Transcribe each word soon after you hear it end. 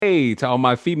Hey, to all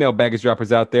my female baggage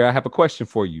droppers out there, I have a question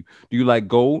for you. Do you like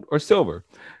gold or silver?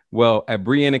 Well, at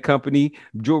Brienne and Company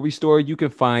Jewelry Store, you can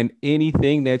find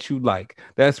anything that you like.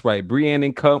 That's right. Brienne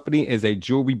and Company is a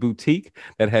jewelry boutique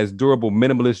that has durable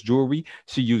minimalist jewelry.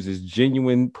 She uses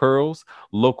genuine pearls,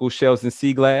 local shells and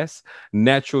sea glass,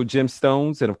 natural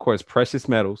gemstones, and of course, precious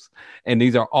metals. And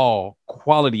these are all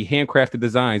quality handcrafted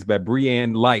designs by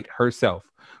Brienne Light herself.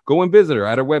 Go and visit her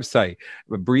at her website,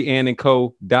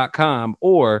 brienneandco.com,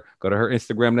 or go to her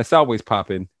Instagram that's always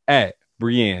popping at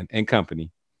Brienne and Company.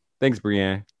 Thanks,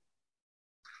 Brienne.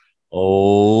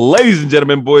 Ladies and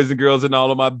gentlemen, boys and girls, and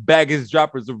all of my baggage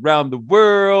droppers around the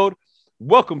world,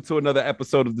 welcome to another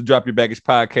episode of the Drop Your Baggage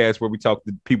podcast, where we talk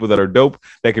to people that are dope,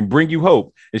 that can bring you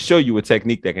hope and show you a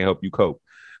technique that can help you cope.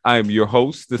 I am your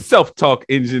host, the self-talk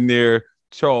engineer,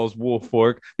 Charles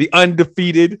Woolfork, the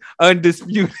undefeated,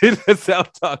 undisputed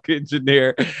self-talk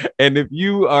engineer. And if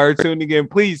you are tuning in,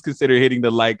 please consider hitting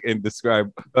the like and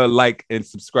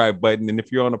subscribe button. And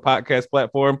if you're on a podcast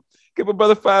platform, give a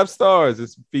brother 5 stars and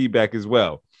some feedback as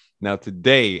well. Now,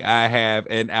 today I have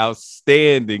an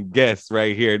outstanding guest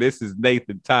right here. This is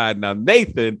Nathan Todd. Now,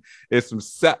 Nathan is from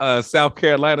South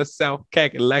Carolina, South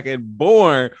Kakalaka,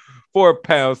 born 4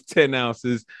 pounds, 10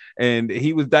 ounces. And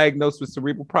he was diagnosed with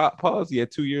cerebral palsy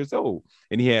at 2 years old.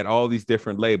 And he had all these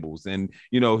different labels. And,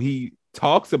 he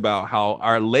talks about how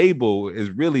our label is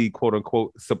really, quote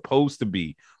unquote, supposed to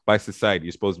be by society.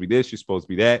 You're supposed to be this, you're supposed to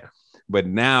be that. But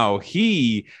now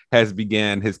he has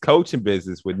began his coaching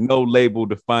business with No Label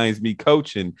Defines Me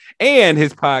Coaching, and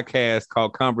his podcast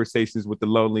called Conversations with the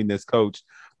Loneliness Coach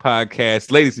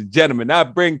podcast. Ladies and gentlemen, I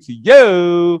bring to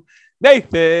you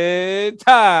Nathan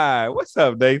Ty. What's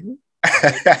up, Nathan?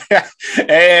 Hey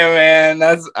man,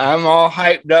 I'm all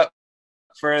hyped up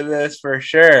for this for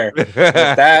sure. With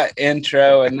that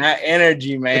intro and that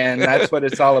energy, man, that's what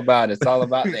it's all about. It's all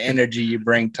about the energy you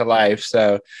bring to life.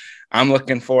 So I'm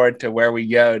looking forward to where we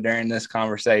go during this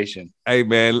conversation. Hey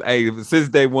man, since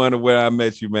day one of where I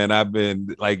met you, man, I've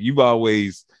been like, you've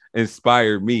always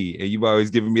inspired me, and you've always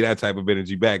given me that type of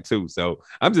energy back too. So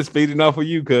I'm just feeding off of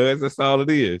you, cuz that's all it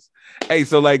is. Hey,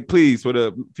 so please, for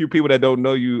the few people that don't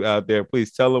know you out there,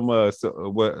 please tell them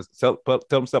tell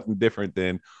them something different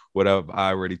than what I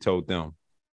already told them.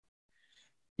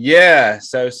 Yeah,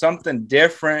 so something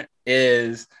different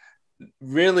is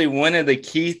really one of the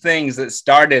key things that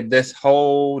started this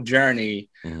whole journey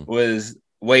was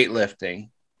weightlifting.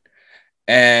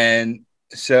 And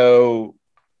so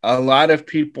a lot of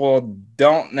people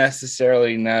don't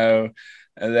necessarily know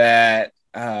that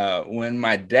when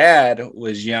my dad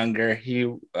was younger,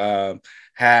 he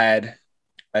had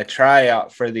a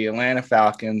tryout for the Atlanta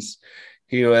Falcons.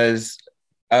 He was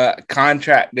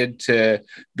contracted to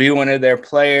be one of their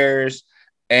players.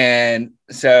 And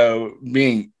so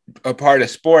being a part of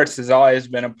sports has always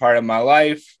been a part of my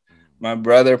life. My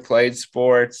brother played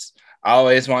sports. I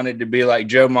always wanted to be like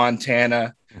Joe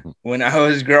Montana when I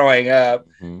was growing up.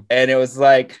 And it was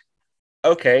like,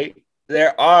 okay,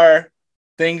 there are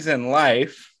things in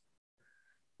life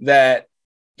that,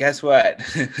 guess what?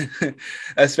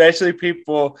 Especially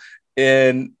people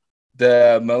in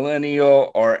the millennial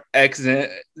or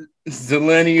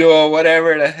ex-zillennial,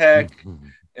 whatever the heck,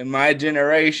 in my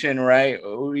generation, right,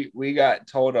 we got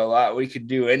told a lot. We could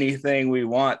do anything we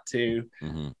want to.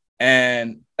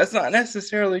 And that's not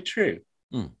necessarily true.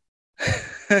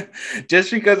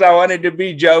 Just because I wanted to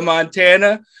be Joe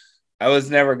Montana, I was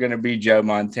never going to be Joe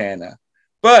Montana.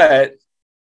 But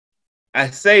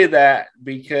I say that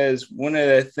because one of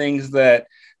the things that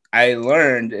I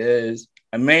learned is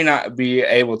I may not be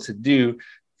able to do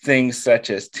things such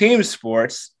as team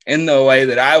sports in the way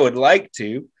that I would like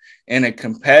to, in a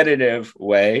competitive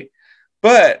way,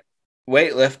 but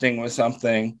weightlifting was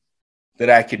something that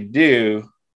I could do,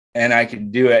 and I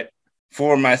could do it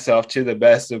for myself to the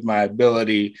best of my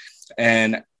ability.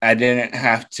 And I didn't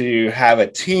have to have a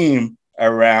team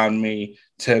around me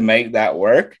to make that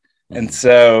work. And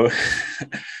so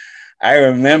I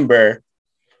remember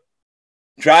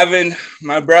driving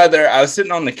my brother. I was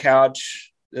sitting on the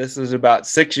couch. This was about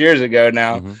 6 years ago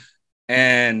now.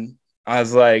 And I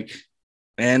was like,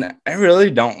 man, I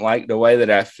really don't like the way that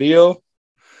I feel.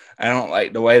 I don't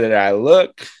like the way that I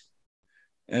look.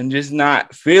 I'm just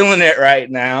not feeling it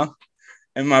right now.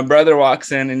 And my brother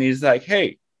walks in and he's like,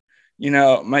 hey,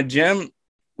 my gym,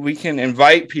 we can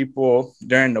invite people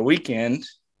during the weekend.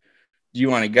 Do you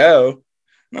want to go?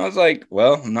 And I was like,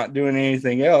 well, I'm not doing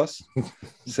anything else.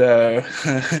 So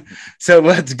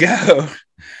let's go.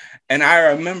 And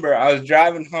I remember I was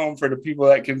driving home, for the people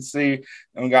that can see,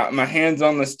 and got my hands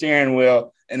on the steering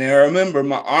wheel. And I remember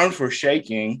my arms were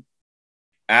shaking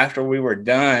after we were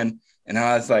done. And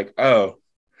I was like, oh,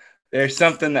 there's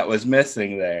something that was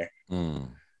missing there. Mm.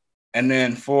 And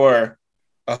then for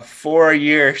a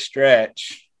 4-year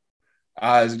stretch,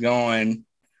 I was going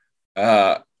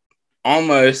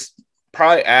almost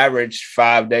probably average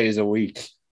 5 days a week.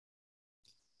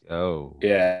 Oh,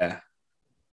 yeah.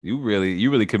 You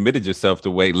really committed yourself to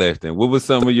weightlifting. What was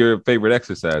some of your favorite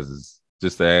exercises?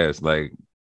 Just to ask, like.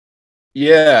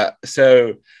 Yeah,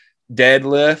 so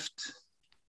deadlift,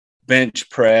 bench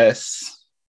press,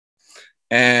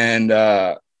 and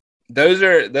those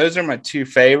are my two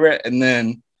favorite. And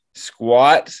then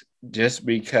squat, just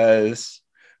because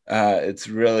it's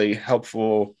really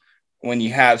helpful when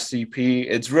you have CP.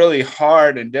 It's really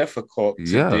hard and difficult to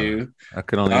do. I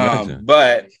can only imagine.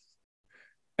 But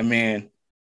I mean,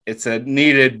 it's a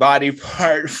needed body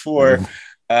part for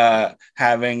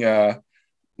having a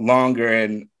longer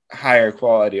and higher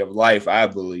quality of life, I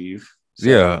believe. So,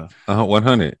 yeah,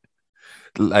 100.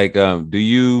 Like, do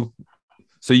you?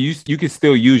 So you can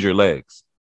still use your legs?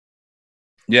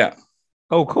 Yeah.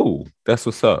 Oh, cool. That's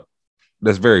what's up.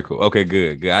 That's very cool. Okay,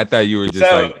 good. I thought you were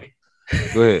just like.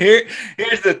 Go ahead.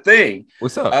 Here's the thing.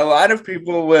 What's up? A lot of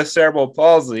people with cerebral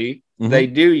palsy, they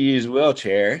do use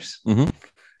wheelchairs.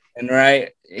 And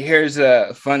right, here's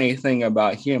a funny thing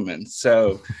about humans.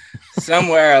 So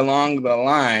somewhere along the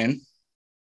line,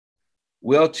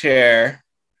 wheelchair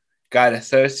got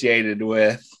associated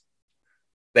with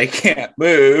they can't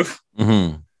move.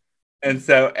 And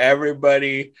so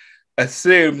everybody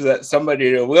assumes that somebody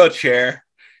in a wheelchair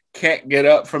can't get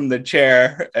up from the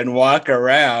chair and walk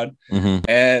around.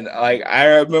 And like,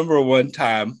 I remember one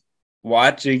time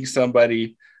watching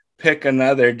somebody pick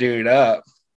another dude up,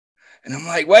 and I'm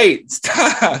like, wait,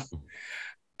 stop.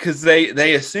 Because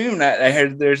they assume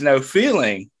that there's no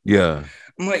feeling. Yeah.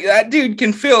 I'm like, that dude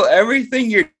can feel everything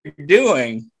you're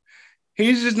doing.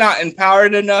 He's just not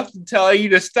empowered enough to tell you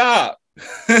to stop.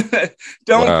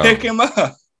 Don't pick him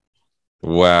up.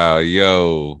 Wow.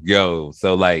 Yo.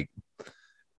 So like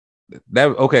that.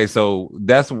 Okay. So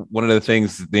that's one of the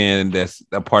things then that's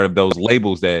a part of those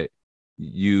labels that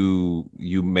you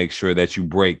make sure that you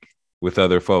break with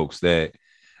other folks that,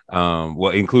 well,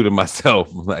 including myself,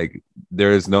 like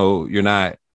you're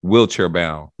not wheelchair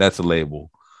bound. That's a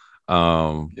label.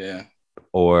 Yeah.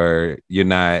 Or you're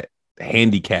not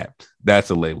handicapped. That's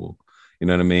a label. You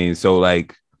know what I mean? So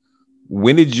like,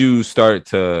 when did you start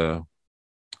to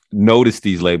notice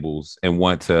these labels and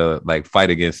want to like fight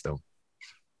against them?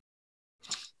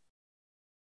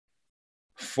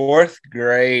 4th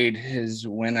grade is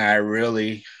when I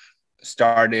really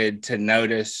started to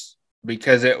notice,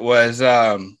 because it was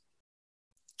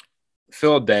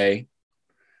field day.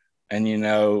 And, you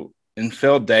know, in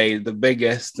field day, the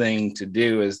biggest thing to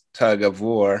do is tug of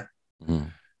war.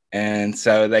 And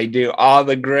so they do all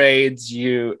the grades.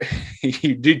 You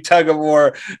do tug of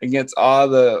war against all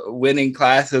the winning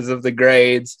classes of the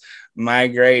grades. My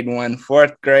grade won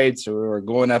 4th grade, so we were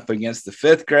going up against the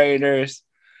 5th graders.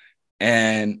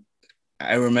 And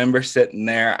I remember sitting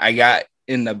there. I got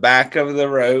in the back of the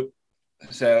rope,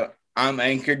 so I'm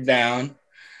anchored down,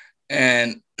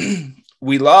 and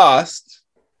we lost.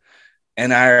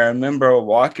 And I remember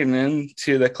walking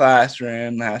into the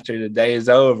classroom after the day is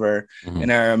over,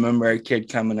 and I remember a kid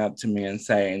coming up to me and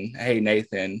saying, "Hey,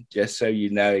 Nathan, just so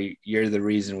you know, you're the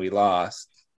reason we lost."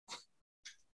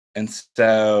 And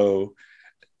so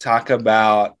talk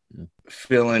about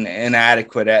feeling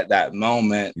inadequate at that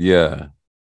moment. Yeah.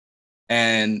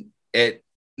 And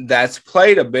that's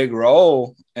played a big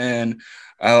role in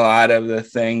a lot of the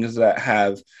things that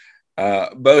have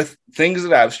both things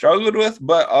that I've struggled with,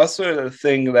 but also the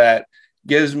thing that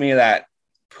gives me that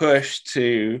push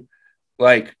to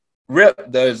like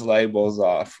rip those labels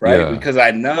off, right? Yeah. Because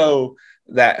I know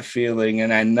that feeling,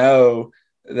 and I know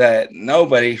that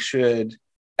nobody should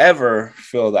ever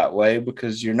feel that way,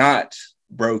 because you're not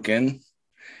broken.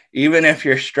 Even if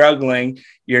you're struggling,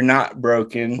 you're not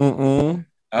broken.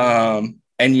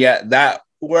 And yet that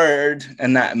word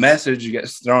and that message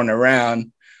gets thrown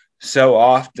around so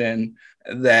often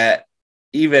that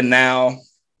even now,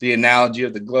 the analogy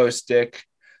of the glow stick,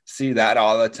 see that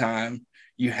all the time.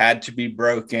 You had to be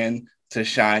broken to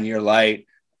shine your light.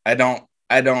 I don't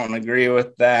agree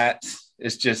with that.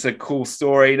 It's just a cool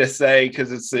story to say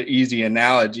because it's an easy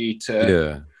analogy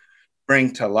to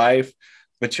bring to life,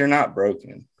 but you're not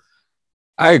broken.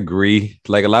 I agree.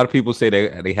 Like a lot of people say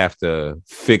they have to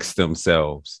fix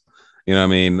themselves. You know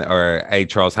what I mean? Or, hey,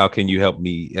 Charles, how can you help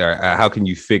me? Or how can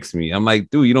you fix me? I'm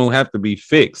like, dude, you don't have to be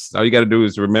fixed. All you got to do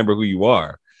is remember who you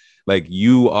are. Like,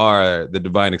 you are the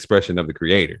divine expression of the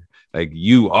creator. Like,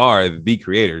 you are the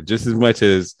creator. Just as much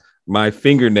as my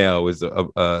fingernail is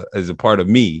a part of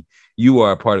me, you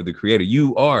are a part of the creator.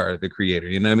 You are the creator.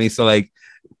 You know what I mean? So like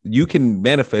you can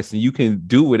manifest and you can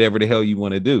do whatever the hell you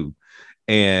want to do.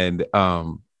 And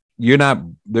you're not,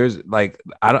 there's like,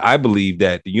 I believe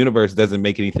that the universe doesn't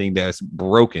make anything that's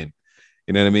broken.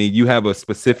 You know what I mean? You have a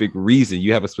specific reason,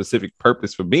 you have a specific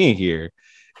purpose for being here.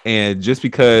 And just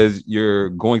because you're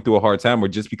going through a hard time, or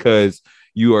just because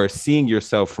you are seeing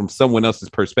yourself from someone else's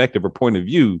perspective or point of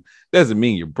view, doesn't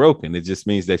mean you're broken. It just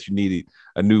means that you need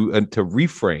a new to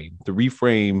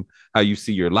reframe how you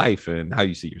see your life and how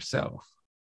you see yourself.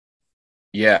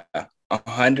 Yeah,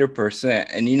 100%.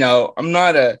 And you know, I'm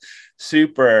not a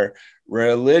super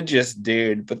religious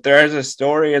dude, but there's a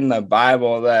story in the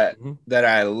Bible that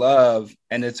I love,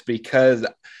 and it's because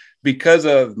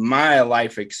of my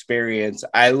life experience.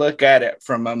 I look at it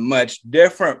from a much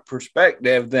different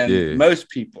perspective than most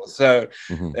people. So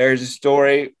there's a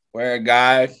story where a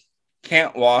guy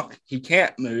can't walk, he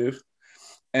can't move.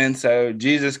 And so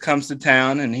Jesus comes to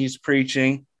town and he's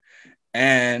preaching.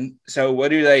 And so what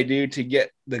do they do to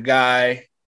get the guy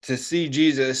to see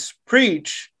Jesus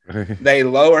preach? They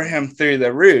lower him through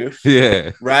the roof.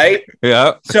 Yeah. Right?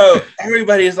 Yeah. So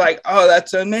everybody's like, oh,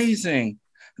 that's amazing.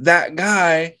 That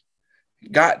guy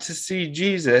got to see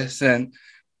Jesus. And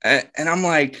I'm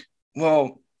like,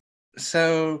 well,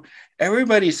 so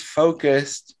everybody's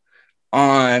focused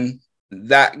on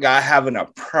that guy having a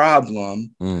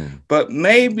problem, but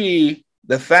maybe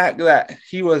the fact that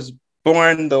he was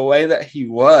born the way that he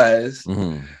was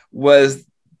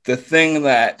the thing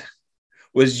that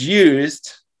was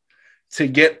used to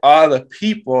get all the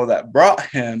people that brought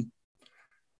him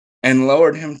and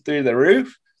lowered him through the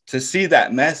roof to see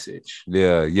that message.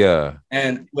 Yeah.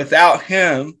 And without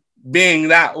him being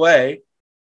that way,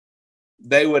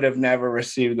 they would have never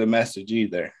received the message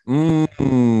either.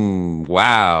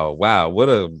 Wow. What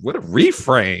a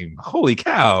reframe. Holy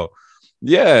cow.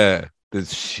 Yeah. The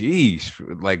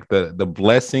sheesh, like the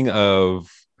blessing of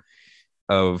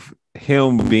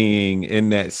him being in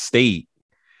that state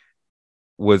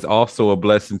was also a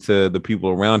blessing to the people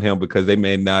around him, because they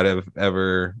may not have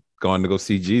ever gone to go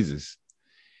see Jesus.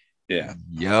 Yeah.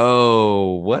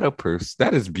 Yo, what a person.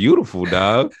 That is beautiful,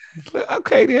 dog.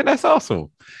 Okay, then that's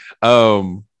awesome.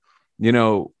 You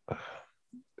know,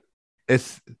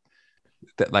 it's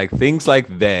that, like, things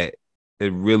like that,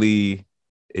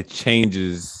 it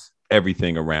changes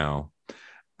everything around.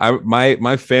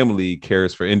 My family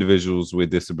cares for individuals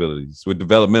with disabilities, with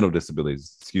developmental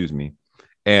disabilities, excuse me.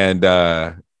 And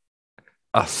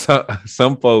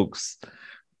some folks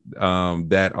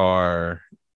that are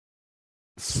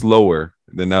slower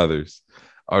than others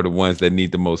are the ones that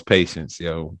need the most patience,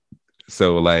 yo.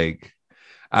 So like,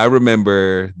 I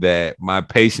remember that my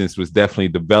patience was definitely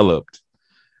developed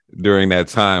during that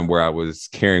time where I was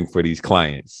caring for these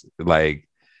clients. Like,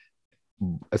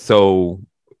 so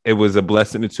it was a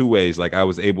blessing in two ways. Like, I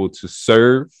was able to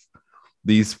serve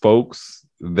these folks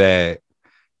that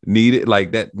needed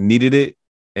it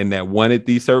and that wanted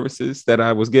these services that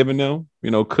I was giving them,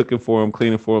 you know, cooking for them,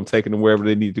 cleaning for them, taking them wherever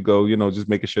they need to go, you know, just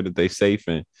making sure that they're safe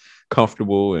and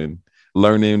comfortable and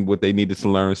learning what they needed to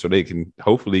learn so they can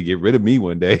hopefully get rid of me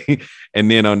one day.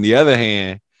 And then on the other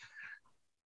hand,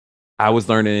 I was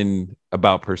learning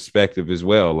about perspective as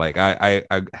well. Like, I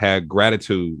had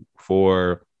gratitude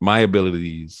for my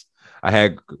abilities.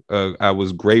 I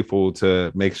was grateful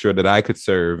to make sure that I could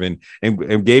serve, and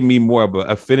gave me more of an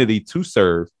affinity to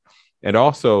serve. And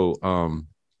also,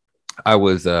 I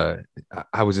was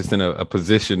just in a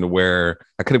position where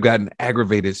I could have gotten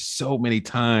aggravated so many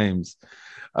times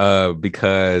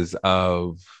because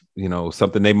of, you know,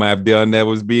 something they might have done that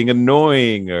was being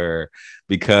annoying, or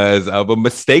because of a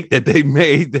mistake that they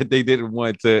made that they didn't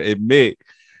want to admit.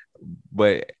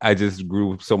 But I just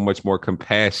grew so much more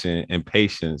compassion and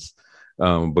patience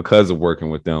because of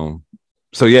working with them.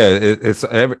 So yeah, it's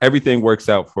everything works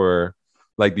out for,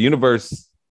 like, the universe.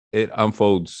 It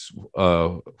unfolds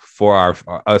for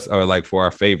us, or like for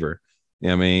our favor. You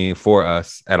know what I mean? For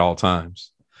us at all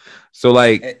times. So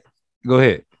like, go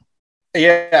ahead.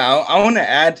 Yeah, I want to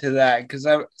add to that, because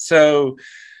I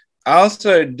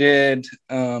also did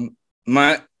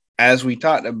as we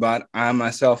talked about, I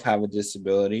myself have a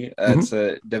disability. It's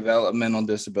a developmental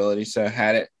disability, so I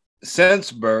had it since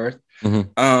birth.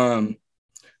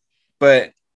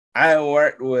 But I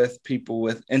worked with people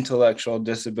with intellectual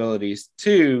disabilities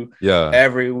too,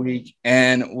 every week.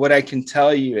 And what I can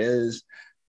tell you is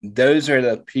those are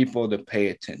the people to pay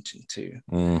attention to.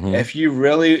 If you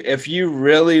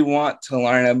really want to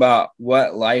learn about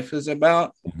what life is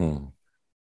about,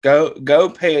 go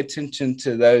pay attention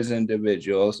to those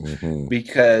individuals,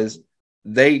 because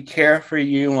they care for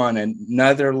you on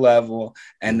another level,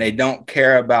 and they don't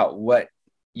care about what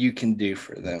you can do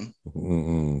for them.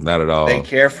 Not at They all.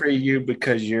 care for you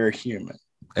because you're a human.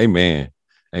 Amen.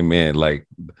 Amen. Like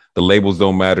the labels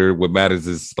don't matter. What matters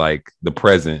is like the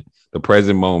present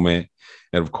moment.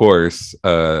 And of course,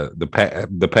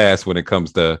 the past when it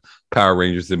comes to Power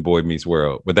Rangers and Boy Meets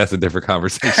World, but that's a different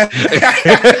conversation.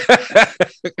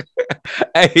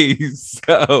 hey,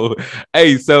 so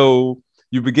so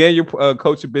you began your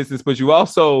coaching business, but you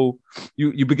also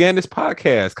you began this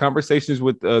podcast, Conversations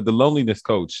with the Loneliness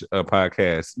Coach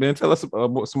podcast. Man, tell us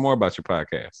some more about your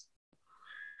podcast.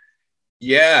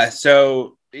 Yeah.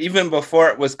 So even before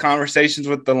it was Conversations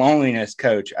with the Loneliness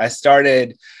Coach, I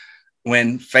started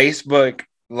when Facebook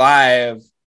Live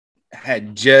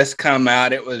had just come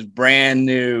out. It was brand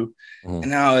new. Mm-hmm.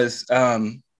 And I was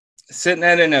sitting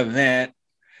at an event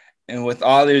and with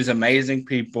all these amazing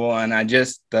people. And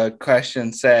the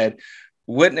question said,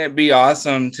 wouldn't it be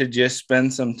awesome to just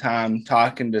spend some time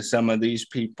talking to some of these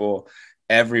people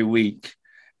every week?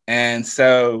 And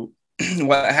so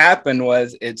what happened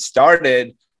was it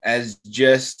started as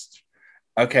just,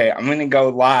 okay, I'm going to go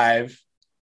live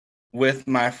with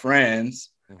my friends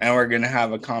and we're going to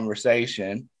have a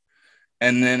conversation.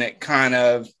 And then it kind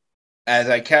of, as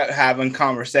I kept having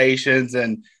conversations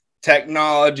and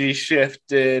technology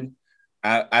shifted,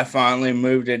 I finally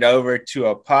moved it over to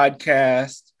a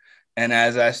podcast. And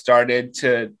as I started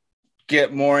to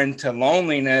get more into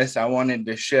loneliness, I wanted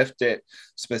to shift it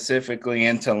specifically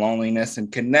into loneliness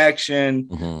and connection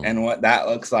and what that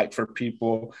looks like for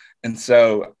people. And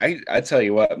so I tell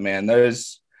you what, man,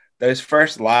 those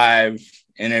first live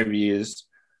interviews,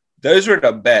 those were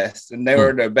the best. And they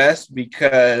were the best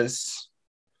because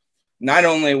not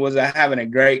only was I having a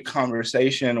great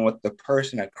conversation with the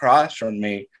person across from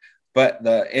me, but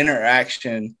the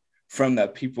interaction from the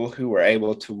people who were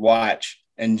able to watch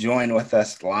and join with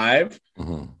us live.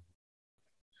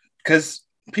 Because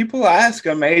people ask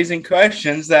amazing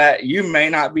questions that you may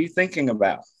not be thinking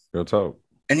about. Real talk.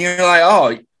 And you're like,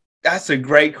 oh, that's a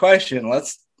great question.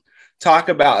 Let's talk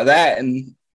about that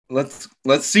and let's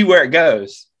see where it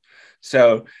goes.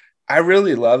 So I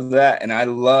really love that. And I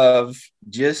love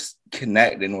just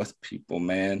connecting with people,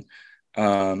 man.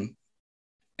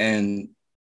 And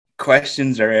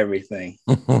questions are everything.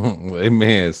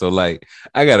 Amen. So like,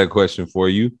 I got a question for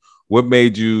you. What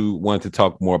made you want to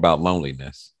talk more about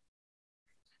loneliness?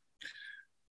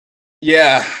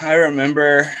 Yeah, I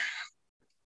remember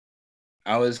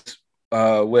I was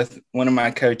with one of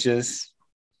my coaches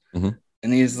and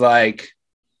he's like,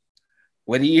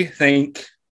 what do you think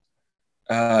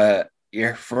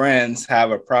your friends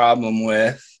have a problem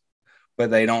with,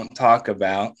 but they don't talk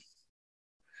about?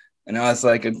 And I was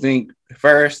like, I think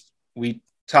first we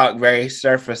talk very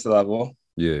surface level.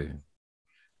 Yeah.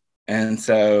 And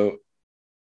so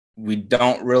we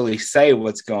don't really say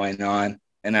what's going on.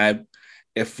 And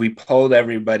if we polled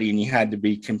everybody and you had to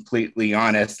be completely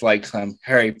honest, like some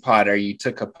Harry Potter, you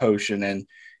took a potion and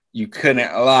you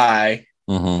couldn't lie.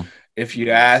 If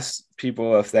you asked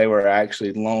people if they were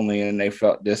actually lonely and they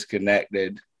felt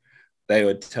disconnected, they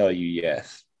would tell you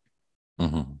yes.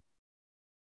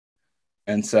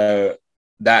 And so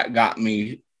that got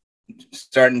me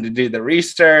starting to do the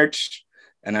research.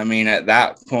 And I mean, at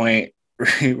that point,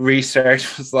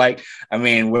 research was like, I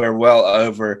mean, we're well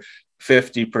over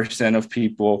 50% of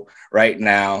people right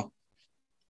now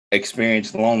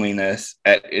experience loneliness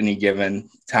at any given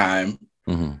time.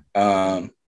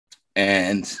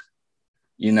 And,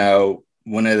 you know,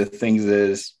 one of the things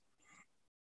is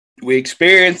we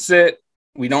experience it.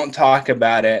 We don't talk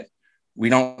about it. We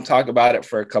don't talk about it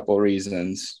for a couple of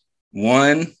reasons.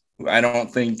 One, I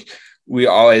don't think we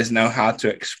always know how to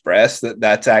express that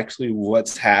that's actually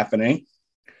what's happening.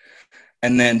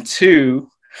 And then two,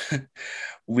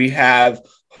 we have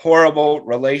horrible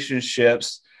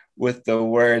relationships with the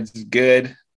words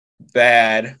good,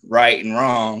 bad, right, and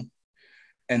wrong.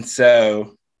 And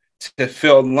so to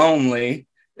feel lonely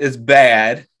is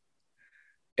bad.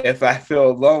 If I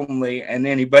feel lonely and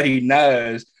anybody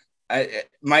knows, it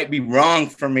might be wrong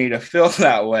for me to feel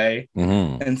that way.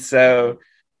 And so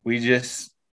we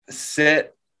just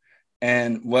sit,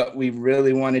 and what we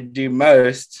really want to do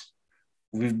most,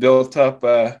 we've built up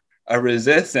a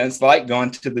resistance, like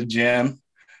going to the gym,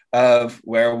 of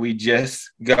where we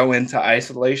just go into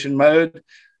isolation mode.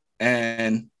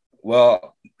 And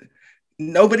well,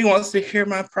 nobody wants to hear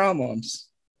my problems.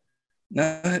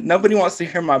 Nobody wants to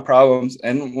hear my problems.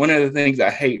 And one of the things I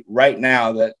hate right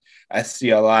now that I see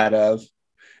a lot of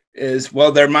is,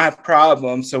 well, they're my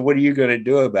problem, so what are you going to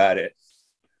do about it?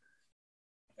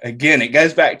 Again, it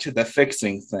goes back to the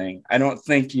fixing thing. I don't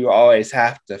think you always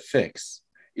have to fix.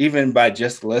 Even by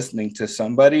just listening to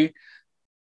somebody,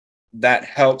 that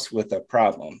helps with a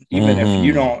problem, even if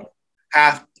you don't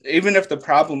have, even if the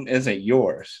problem isn't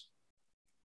yours.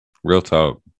 Real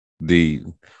talk.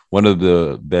 One of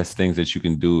the best things that you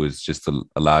can do is just to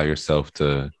allow yourself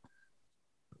to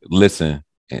listen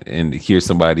and hear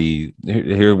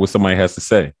hear what somebody has to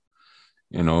say.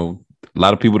 You know, a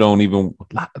lot of people don't even,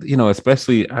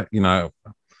 especially, I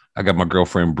got my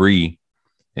girlfriend Bree,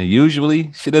 and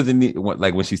usually she doesn't need,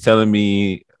 like when she's telling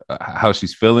me how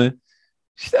she's feeling,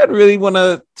 she doesn't really want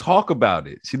to talk about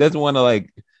it. She doesn't want to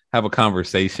like have a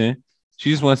conversation. She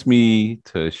just wants me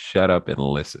to shut up and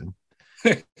listen.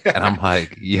 And I'm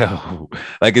like, yo,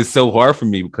 like it's so hard for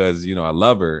me because, I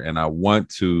love her and I want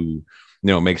to,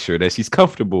 make sure that she's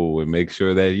comfortable and make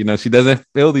sure that, she doesn't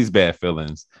feel these bad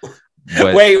feelings.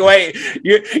 But wait,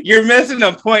 you're missing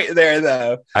a point there,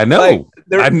 though. I know.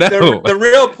 Like, I know. The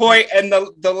real point and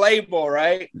the label,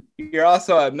 right? You're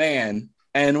also a man.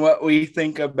 And what we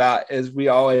think about is we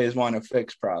always want to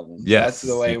fix problems. Yes. That's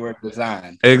the way we're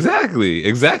designed.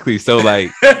 Exactly. So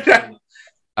like, that's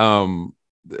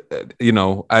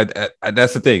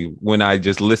the thing. When I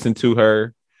just listen to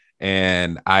her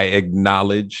and I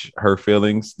acknowledge her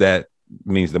feelings, that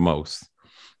means the most.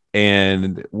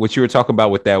 And what you were talking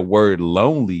about with that word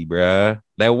lonely, bruh,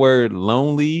 that word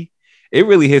lonely, it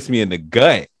really hits me in the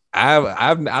gut.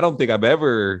 I don't think I've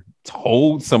ever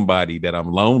told somebody that I'm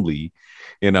lonely,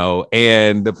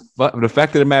 and the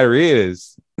fact of the matter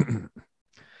is,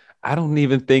 I don't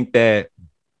even think that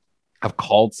I've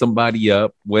called somebody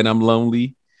up when I'm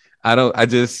lonely. I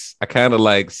kind of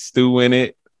like stew in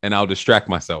it and I'll distract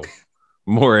myself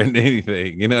more than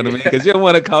anything. You know what I mean? Because you don't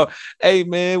want to call, hey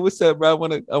man, what's up, bro? I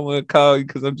want to call you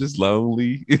because I'm just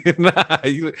lonely. It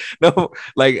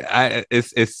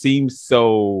seems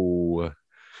so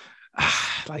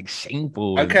like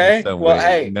shameful. Okay. Well,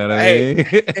 hey, you know what I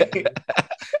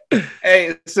mean?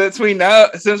 Hey, since we know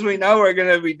we're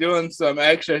gonna be doing some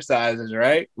exercises,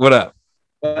 right? What up?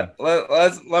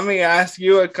 Let me ask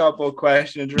you a couple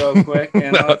questions real quick.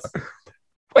 And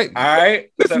wait, all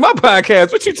right. This is my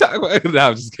podcast. What you talking about? No,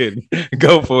 I'm just kidding.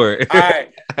 Go for it. All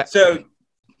right. So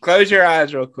close your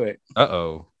eyes real quick.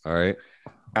 All right.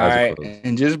 All right.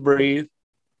 And just breathe.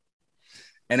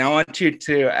 And I want you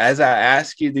to, as I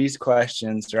ask you these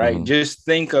questions, right, just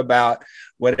think about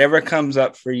whatever comes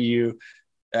up for you.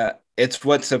 It's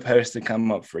what's supposed to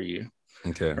come up for you.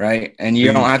 Okay. Right. And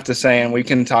you don't have to say, and we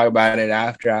can talk about it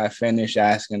after I finish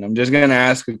asking. I'm just going to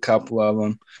ask a couple of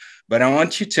them. But I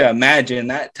want you to imagine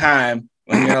that time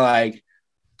when you're like,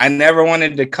 I never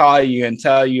wanted to call you and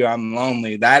tell you I'm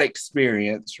lonely. That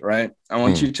experience, right? I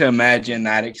want you to imagine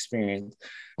that experience.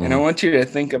 And I want you to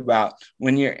think about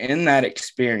when you're in that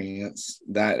experience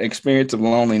of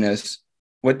loneliness,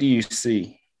 what do you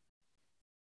see?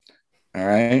 All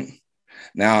right.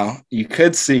 Now, you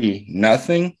could see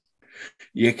nothing.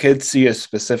 You could see a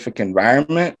specific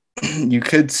environment. You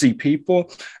could see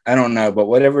people. I don't know, but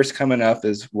whatever's coming up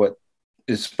is what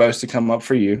is supposed to come up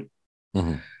for you.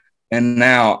 And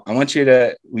now I want you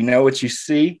to, we know what you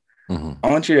see. I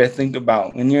want you to think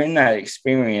about when you're in that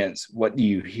experience, what do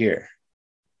you hear?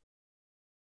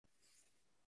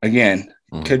 Again,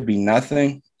 it could be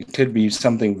nothing. It could be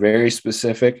something very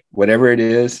specific. Whatever it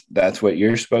is, that's what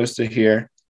you're supposed to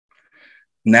hear.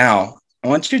 Now, I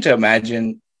want you to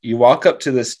imagine you walk up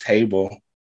to this table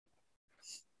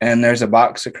and there's a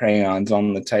box of crayons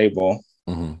on the table.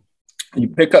 You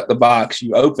pick up the box,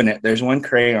 you open it. There's one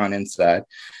crayon inside.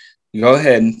 You go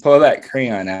ahead and pull that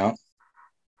crayon out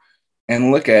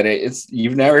and look at it.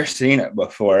 You've never seen it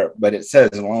before, but it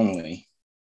says lonely.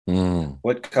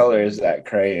 What color is that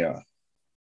crayon?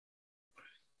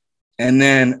 And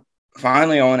then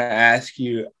finally, I want to ask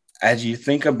you, as you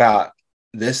think about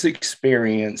this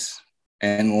experience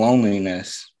and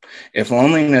loneliness, if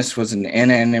loneliness was an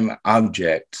inanimate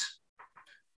object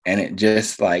and it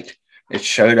just like it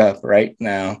showed up right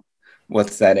now,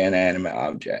 what's that inanimate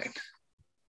object?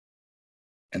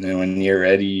 And then when you're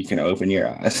ready, you can open your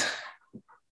eyes.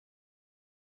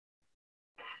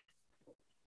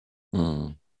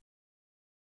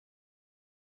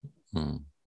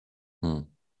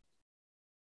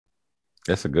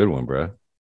 That's a good one, bro.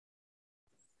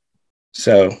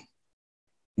 So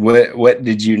what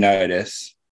did you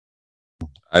notice?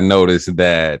 I noticed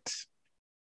that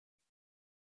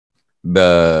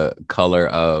the color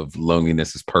of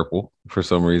loneliness is purple for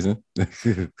some reason.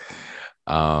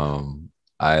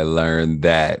 I learned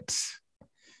that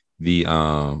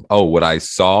what I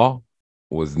saw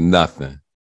was nothing.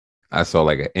 I saw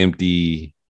like an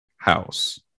empty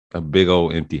house, a big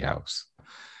old empty house.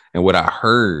 And what I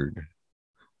heard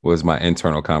was my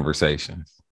internal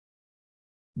conversations.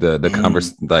 The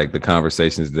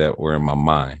conversations that were in my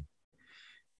mind.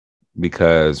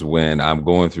 because when I'm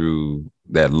going through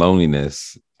that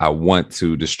loneliness, I want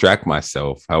to distract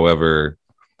myself. However,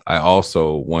 I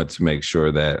also want to make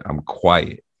sure that I'm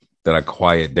quiet, that I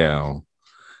quiet down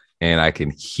and I can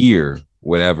hear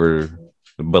whatever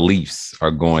beliefs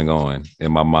are going on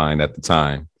in my mind at the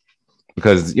time.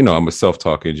 Because, I'm a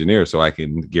self-talk engineer, so I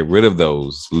can get rid of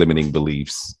those limiting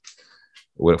beliefs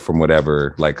from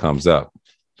whatever like comes up.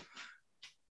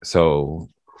 So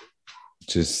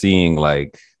just seeing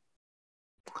like,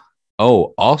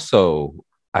 oh, also,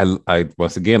 I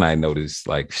once again I noticed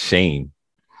like shame,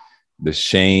 the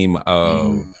shame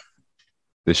of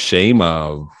the shame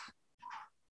of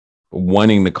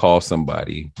wanting to call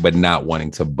somebody but not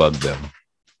wanting to bug them,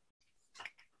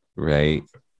 right?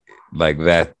 Like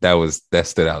that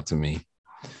stood out to me.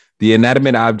 The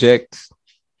inanimate object,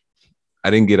 I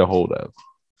didn't get a hold of.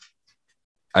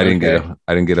 I didn't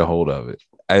get a hold of it.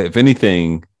 If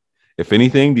anything,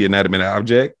 the inanimate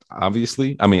object,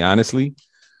 honestly,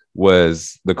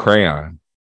 was the crayon.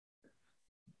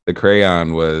 The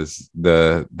crayon was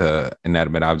the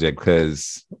inanimate object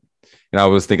because I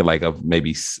was thinking like of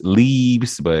maybe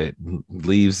leaves, but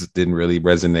leaves didn't really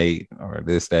resonate, or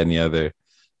this, that, and the other.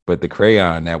 But the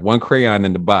crayon, that one crayon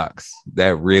in the box,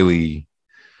 that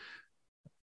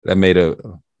made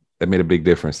a big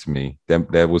difference to me.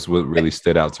 That was what really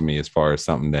stood out to me as far as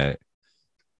something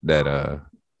that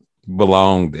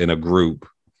belonged in a group,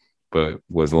 but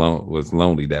was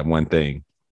lonely. That one thing.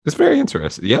 It's very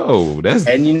interesting. Yo, that's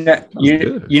and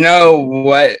you know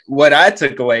what I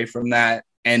took away from that,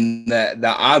 and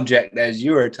the object as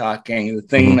you were talking, the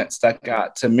thing that stuck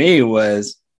out to me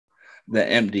was the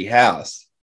empty house.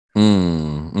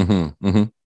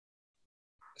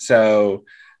 So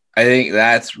I think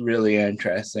that's really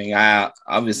interesting. I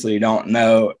obviously don't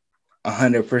know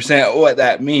 100% what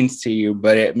that means to you,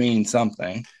 but it means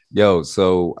something. Yo,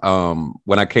 so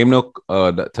when I came to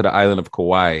the island of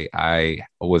Kauai, I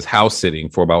was house sitting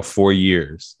for about 4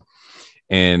 years,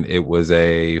 and it was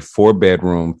a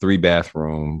 4-bedroom,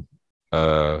 3-bathroom,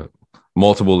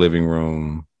 multiple living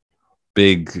room,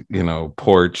 big,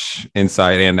 porch,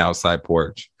 inside and outside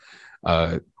porch.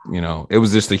 It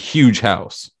was just a huge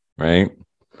house, right?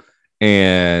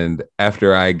 And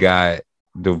after I got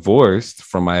divorced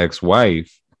from my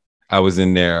ex-wife, I was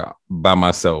in there by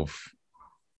myself,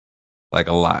 like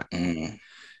a lot.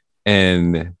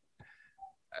 And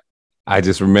I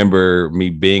just remember me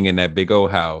being in that big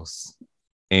old house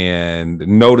and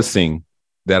noticing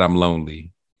that I'm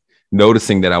lonely,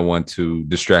 noticing that I want to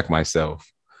distract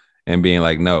myself, and being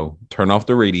like, no, turn off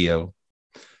the radio,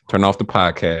 turn off the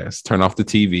podcast, turn off the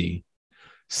TV,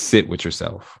 sit with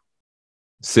yourself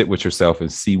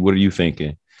and see what are you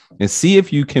thinking, and see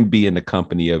if you can be in the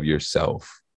company of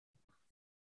yourself.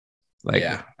 Like,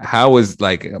 how is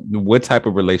what type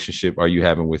of relationship are you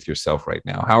having with yourself right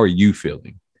now? How are you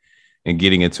feeling? And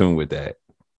getting in tune with that.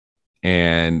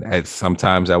 And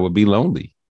sometimes I would be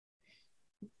lonely.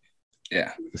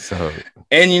 Yeah. So,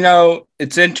 and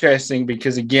it's interesting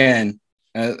because again,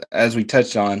 as we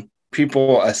touched on,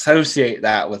 people associate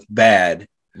that with bad.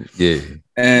 Yeah.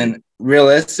 And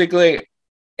realistically,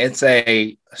 it's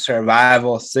a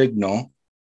survival signal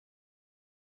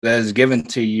that is given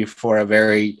to you for a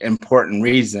very important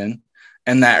reason.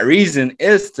 And that reason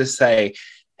is to say,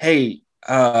 hey,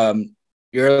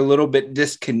 you're a little bit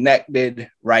disconnected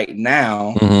right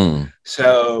now.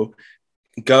 So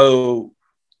go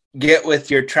get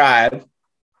with your tribe,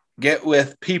 get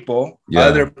with people,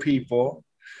 other people.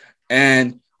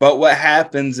 But what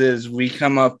happens is we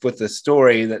come up with a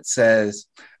story that says,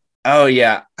 oh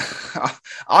yeah,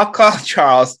 I'll call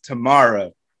Charles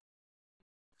tomorrow.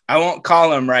 I won't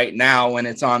call him right now when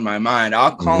it's on my mind.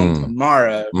 I'll call him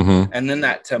tomorrow. And then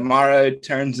that tomorrow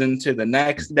turns into the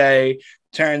next day,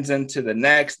 turns into the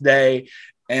next day.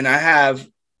 And I have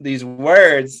these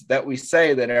words that we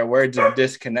say that are words of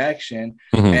disconnection.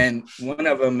 And one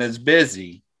of them is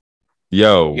busy.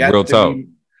 Yo, real talk.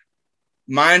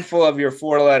 Mindful of your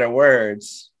 4-letter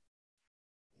words.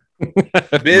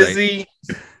 Busy,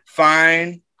 right.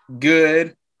 Fine,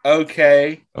 good,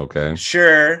 okay,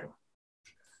 sure.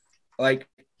 Like,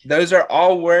 those are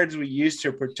all words we use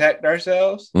to protect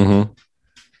ourselves,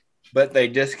 but they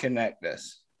disconnect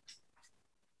us.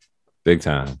 Big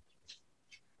time.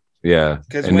 Yeah.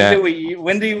 Because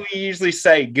when do we usually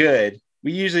say good?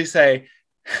 We usually say,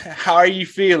 how are you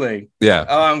feeling? Yeah.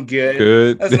 Oh, I'm good.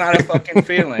 Good. That's not a fucking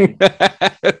feeling.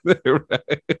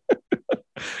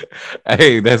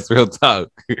 Hey, that's real talk.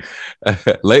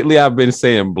 Lately, I've been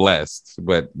saying blessed,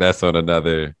 but that's on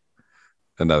another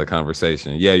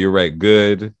conversation. Yeah, you're right.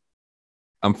 Good.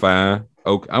 I'm fine.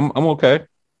 Okay. I'm okay.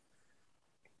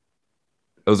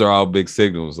 those are all big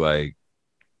signals. Like,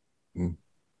 you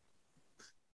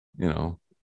know,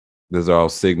 those are all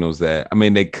signals that, I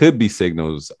mean, they could be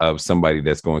signals of somebody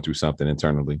that's going through something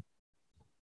internally.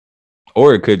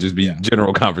 Or it could just be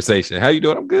general conversation. How you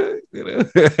doing? I'm good. You know?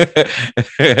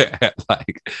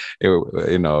 Like,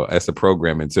 you know, that's a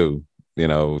programming too, you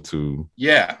know, to,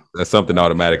 that's something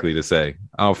automatically to say,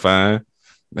 I'm fine.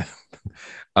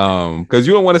 Because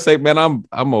you don't want to say, man,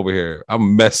 I'm over here.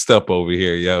 I'm messed up over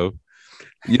here, yo.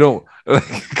 You don't,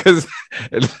 because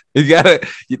you gotta,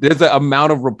 there's an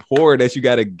amount of rapport that you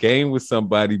gotta gain with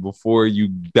somebody before you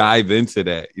dive into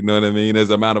that. You know what I mean? There's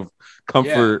an amount of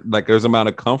comfort, like there's an amount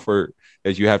of comfort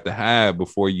that you have to have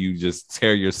before you just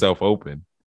tear yourself open,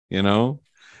 you know?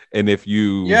 And if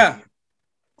you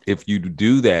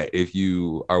do that, if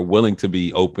you are willing to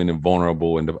be open and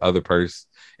vulnerable, and the other person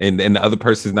and the other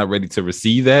person is not ready to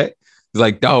receive that, it's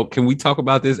like, dog, can we talk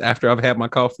about this after I've had my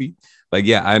coffee? Like,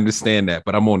 yeah, I understand that,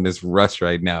 but I'm on this rush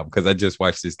right now because I just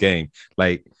watched this game.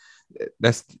 Like,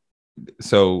 that's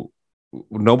so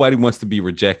nobody wants to be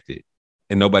rejected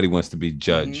and nobody wants to be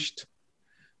judged. Mm-hmm.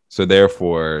 So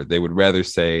therefore, they would rather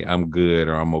say I'm good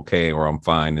or I'm okay or I'm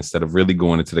fine instead of really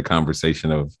going into the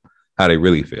conversation of how they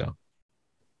really feel.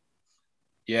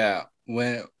 Yeah.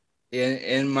 When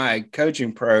in my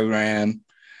coaching program,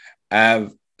 I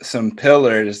have some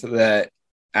pillars that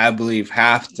I believe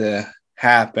have to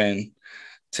happen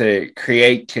to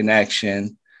create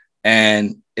connection.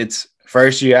 And it's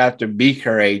first, you have to be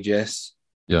courageous.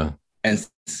 Yeah. And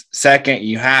second,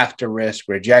 you have to risk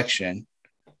rejection.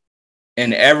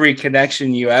 In every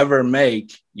connection you ever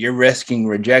make, you're risking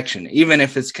rejection, even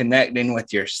if it's connecting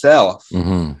with yourself.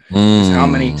 Mm-hmm. How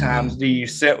many times do you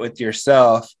sit with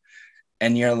yourself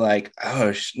and you're like,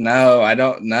 oh, no, I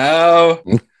don't know.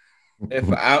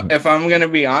 If I'm going to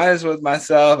be honest with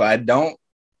myself, I don't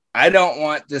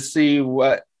want to see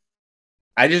what,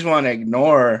 I just want to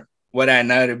ignore what I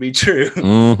know to be true.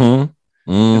 Mm-hmm.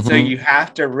 Mm-hmm. And so you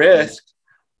have to risk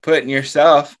putting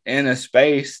yourself in a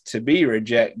space to be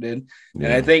rejected. Yeah.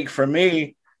 And I think for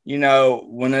me, you know,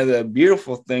 one of the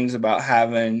beautiful things about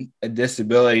having a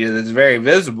disability that's very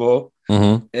visible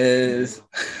is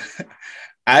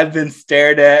I've been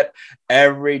stared at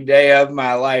every day of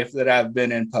my life that I've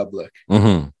been in public,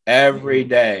 every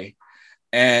day.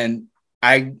 And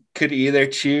I could either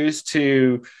choose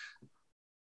to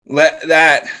let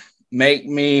that make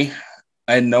me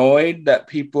annoyed that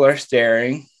people are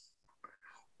staring,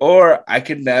 or I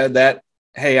could know that,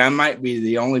 hey, I might be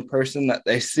the only person that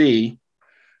they see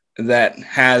that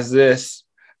has this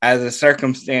as a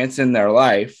circumstance in their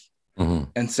life.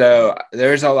 And so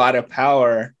there's a lot of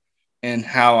power in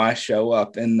how I show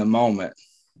up in the moment.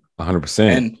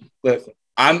 100%. And look,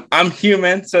 I'm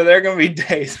human, so there are going to be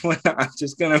days when I'm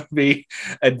just going to be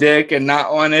a dick and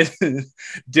not want to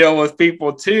deal with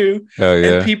people too. Hell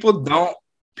yeah. And people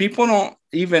don't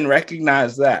even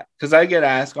recognize that, because I get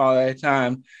asked all the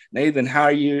time, Nathan, how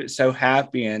are you so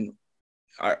happy? And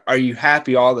are you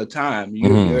happy all the time?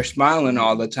 You're smiling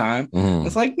all the time.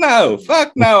 It's like, no,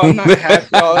 fuck no, I'm not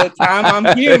happy all the time.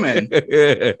 I'm human.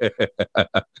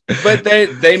 But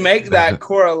they make that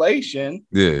correlation.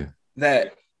 Yeah.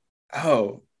 That,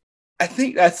 oh, I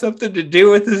think that's something to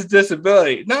do with his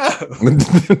disability. No.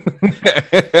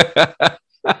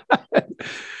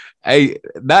 Hey,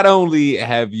 not only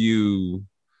have you,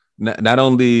 not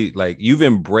only like you've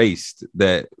embraced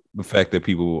that the fact that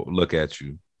people look at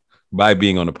you by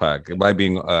being on the podcast, by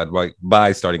being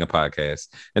by starting a podcast,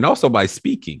 and also by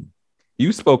speaking.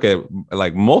 You spoke at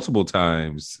like multiple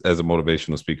times as a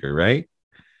motivational speaker, right?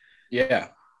 Yeah,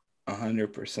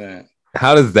 100%.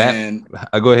 How does that?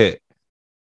 Go ahead.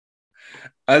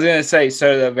 I was gonna say,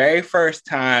 so the very first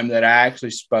time that I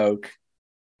actually spoke,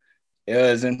 it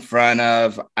was in front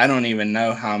of, I don't even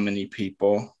know how many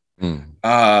people,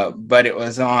 but it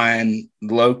was on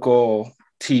local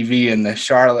TV in the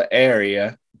Charlotte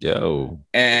area. Yo.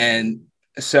 And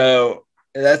so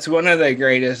that's one of the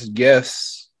greatest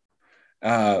gifts.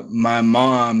 My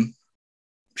mom,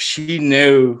 she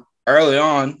knew early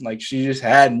on, like she just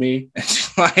had me, and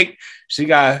she's like, she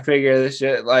got to figure this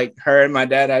shit. Like her and my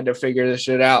dad had to figure this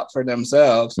shit out for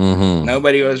themselves.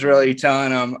 Nobody was really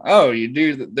telling them, oh, you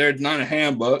do, there's not a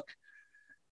handbook.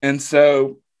 And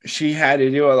so she had to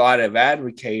do a lot of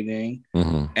advocating,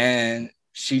 and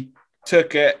she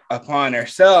took it upon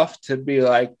herself to be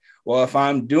like, well, if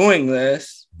I'm doing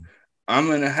this, I'm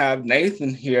going to have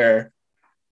Nathan here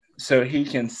so he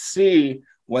can see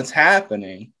what's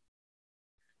happening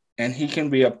and he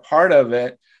can be a part of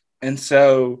it. And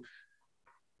so,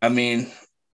 I mean,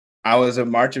 I was a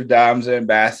March of Dimes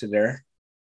ambassador.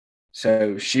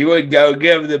 So she would go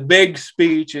give the big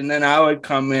speech, and then I would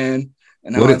come in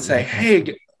and I would say,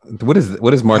 hey, what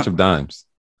is March of Dimes?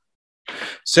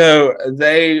 So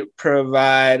they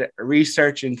provide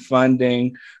research and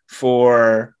funding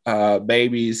for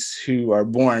babies who are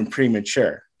born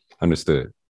premature.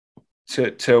 Understood.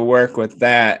 To work with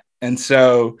that, and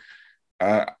so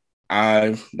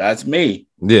that's me.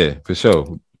 Yeah, for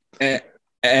sure.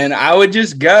 And I would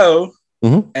just go,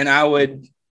 and I would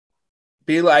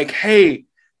be like, "Hey,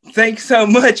 thanks so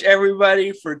much,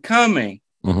 everybody, for coming."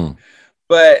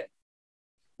 But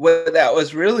what that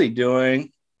was really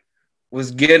doing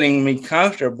was getting me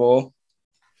comfortable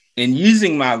in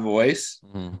using my voice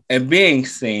and being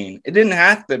seen. It didn't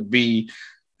have to be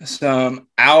some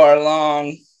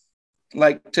hour-long.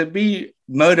 Like, to be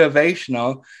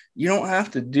motivational, you don't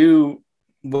have to do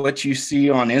what you see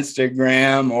on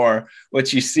Instagram or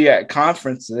what you see at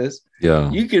conferences.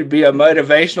 Yeah. You could be a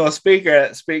motivational speaker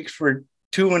that speaks for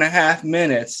 2.5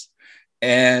 minutes,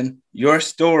 and your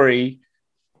story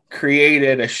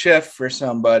created a shift for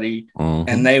somebody,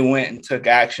 and they went and took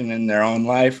action in their own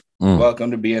life.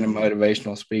 Welcome to being a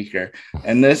motivational speaker.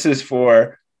 And this is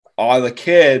for all the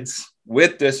kids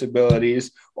with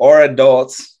disabilities or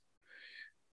adults.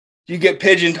 You get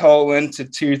pigeonholed into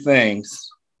two things.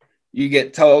 You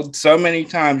get told so many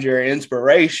times you're an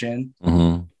inspiration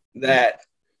that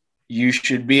you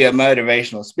should be a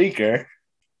motivational speaker,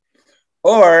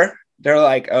 or they're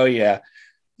like, oh yeah,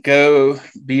 go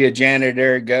be a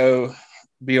janitor, go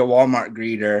be a Walmart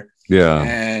greeter. Yeah.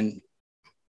 And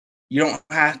you don't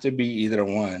have to be either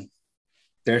one.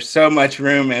 There's so much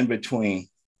room in between.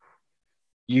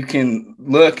 You can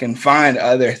look and find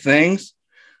other things.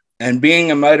 And being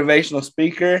a motivational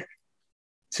speaker,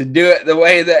 to do it the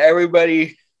way that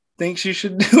everybody thinks you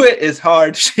should do it is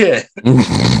hard shit.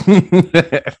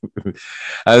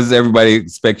 How does everybody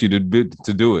expect you to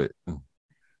do it?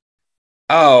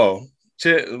 Oh,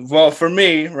 well, for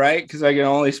me, right? Because I can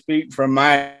only speak from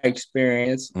my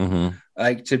experience.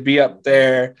 Like, to be up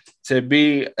there, to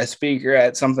be a speaker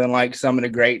at something like Summit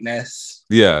of Greatness,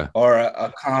 or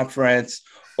a conference,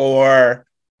 or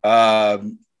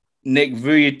Nick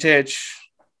Vujicic,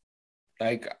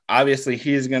 like, obviously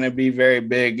he's going to be very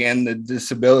big in the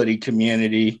disability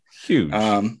community, huge,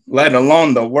 let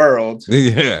alone the world.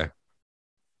 Yeah.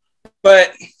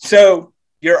 But so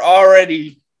you're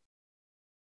already,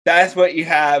 that's what you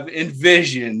have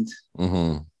envisioned.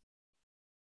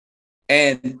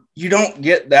 And you don't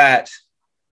get that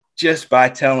just by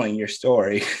telling your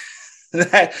story.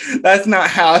 That's not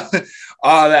how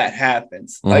all that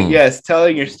happens. Like, yes,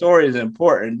 telling your story is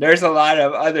important. There's a lot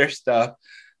of other stuff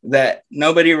that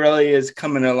nobody really is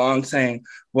coming along saying,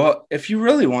 well, if you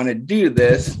really want to do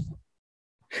this,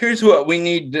 here's what we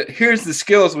need to, here's the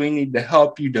skills we need to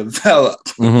help you develop.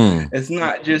 It's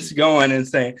not just going and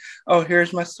saying, oh,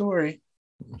 here's my story.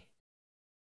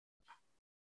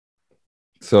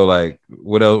 So, like,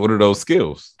 what else? What are those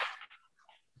skills?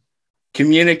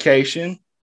 Communication.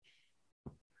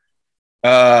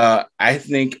 I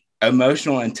think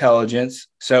emotional intelligence.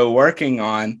 So working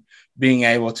on being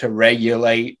able to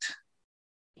regulate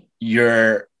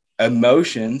your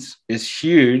emotions is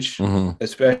huge,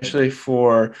 especially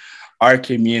for our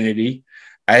community.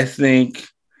 I think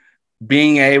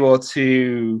being able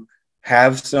to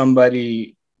have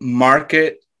somebody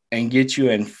market and get you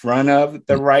in front of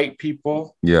the right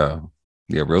people. Yeah,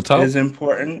 real talk is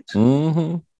important.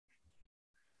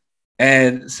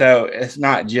 And so it's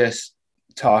not just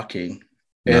talking.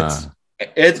 It's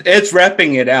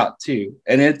repping it out too.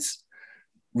 And it's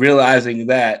realizing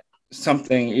that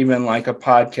something even like a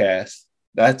podcast,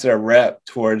 that's a rep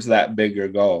towards that bigger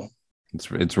goal.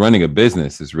 It's running a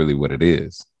business is really what it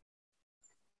is.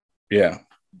 Yeah.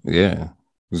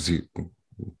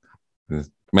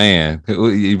 Man,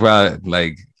 you probably,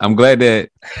 like, I'm glad that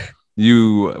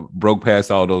you broke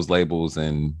past all those labels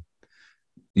and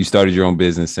you started your own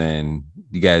business and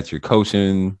you got your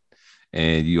coaching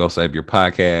and you also have your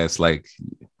podcast. Like,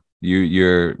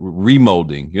 you're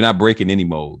remolding. You're not breaking any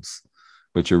molds,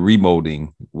 but you're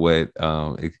remolding what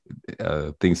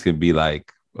things can be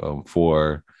like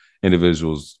for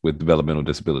individuals with developmental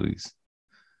disabilities,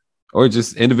 or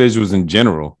just individuals in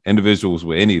general, individuals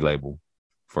with any label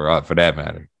for that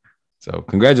matter. So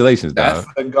congratulations, That's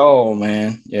dog. the goal,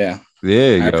 man. Yeah.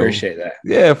 I appreciate that.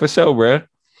 Yeah, for sure, bro.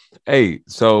 Hey,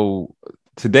 so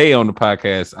today on the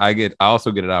podcast, I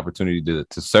also get an opportunity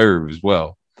to serve as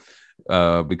well.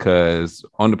 Because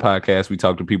on the podcast, we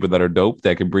talk to people that are dope,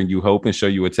 that can bring you hope and show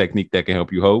you a technique that can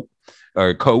help you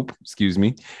cope, excuse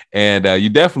me. And you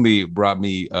definitely brought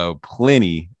me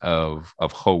plenty of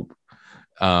hope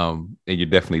And you're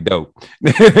definitely dope.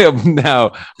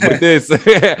 Now, with this,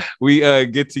 we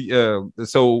get to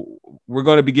so we're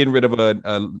going to be getting rid of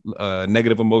a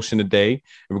negative emotion today, and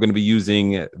we're going to be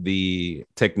using the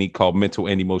technique called mental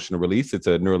and emotional release. It's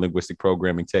a neurolinguistic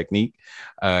programming technique,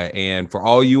 and for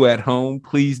all you at home,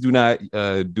 please do not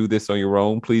do this on your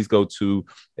own. Please go to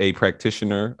a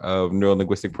practitioner of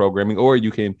neurolinguistic programming, or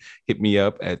you can hit me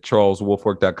up at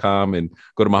charleswolfwork.com and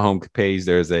go to my home page.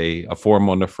 There's a form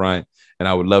on the front, and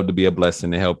I would love to be a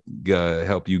blessing to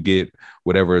help you get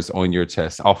whatever is on your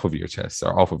chest off of your chest,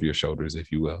 or off of your shoulders,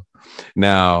 if you will.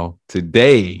 Now,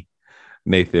 today,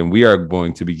 Nathan, we are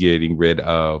going to be getting rid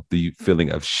of the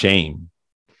feeling of shame.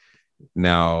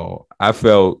 Now, I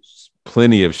felt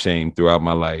plenty of shame throughout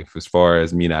my life, as far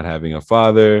as me not having a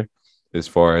father, as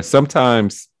far as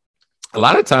a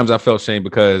lot of times I felt shame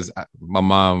because my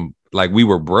mom, like, we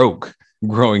were broke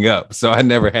growing up. So I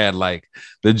never had like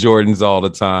the Jordans all the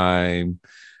time.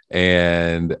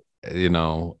 And, I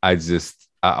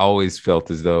always felt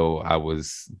as though I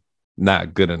was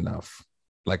not good enough.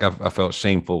 Like I felt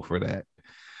shameful for that.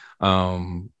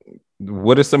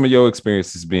 What are some of your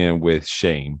experiences being with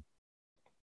shame?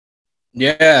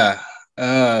 Yeah.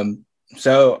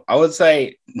 So I would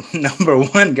say number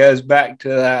one goes back to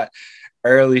that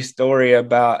early story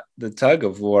about the tug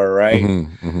of war, right?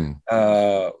 Mm-hmm,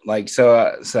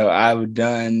 mm-hmm. So I've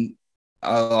done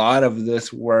a lot of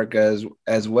this work as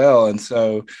well, and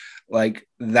so like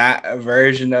that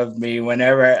version of me,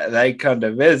 whenever they come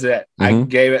to visit, I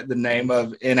gave it the name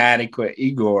of Inadequate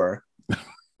Igor.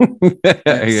 Yeah.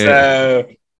 So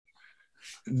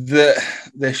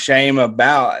the shame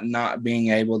about not being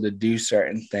able to do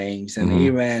certain things, and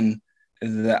even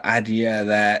the idea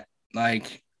that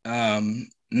like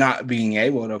not being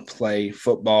able to play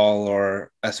football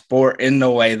or a sport in the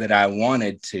way that I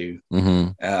wanted to,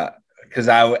 because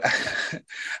I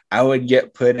would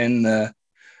get put in the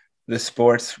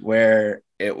sports where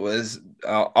it was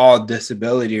all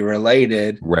disability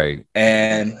related, right?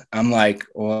 And I'm like,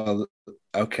 well,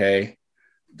 okay,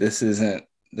 this isn't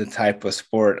the type of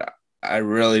sport I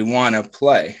really want to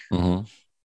play.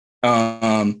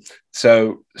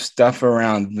 So stuff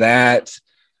around that.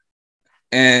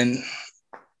 And,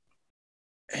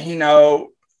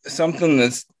 something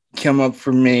that's come up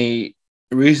for me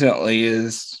recently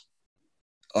is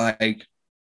like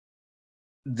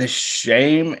the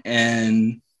shame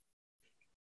and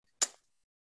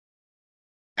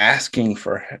asking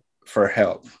for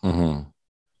help.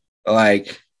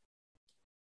 Like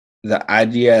the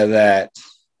idea that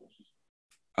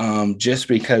just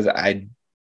because I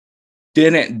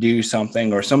didn't do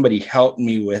something or somebody helped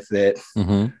me with it,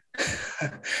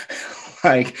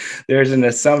 like there's an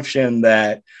assumption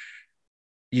that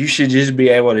you should just be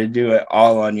able to do it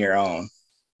all on your own.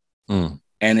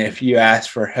 And if you ask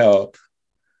for help,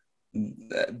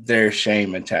 there's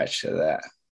shame attached to that.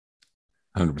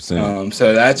 100%.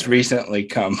 So that's recently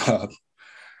come up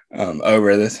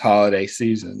over this holiday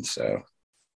season. So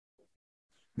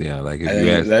yeah, like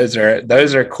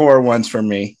those are core ones for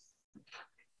me.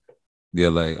 Yeah,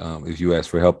 like if you ask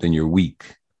for help, then you're weak.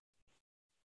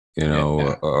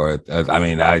 Or I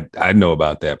mean, I know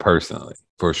about that personally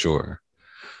for sure.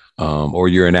 Or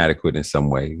you're inadequate in some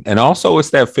way. And also it's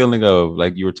that feeling of,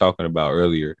 like you were talking about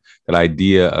earlier, that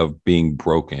idea of being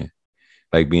broken,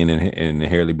 like being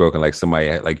inherently broken, like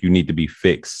somebody, like you need to be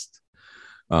fixed.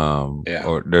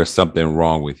 Or there's something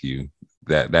wrong with you.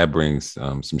 That brings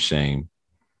some shame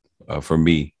for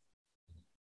me.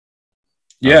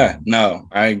 No,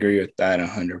 I agree with that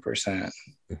 100%.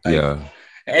 Yeah.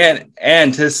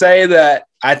 And to say that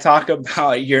I talk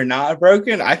about you're not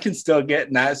broken, I can still get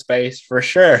in that space for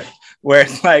sure, where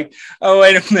it's like, oh,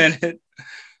 wait a minute.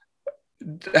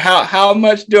 How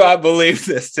much do I believe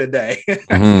this today?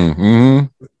 Because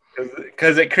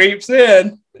it creeps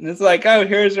in and it's like, oh,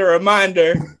 here's a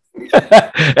reminder.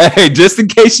 Hey, just in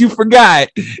case you forgot.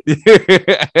 Yeah.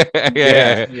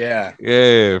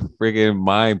 Freaking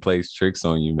mind plays tricks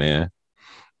on you, man.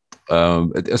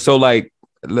 So like,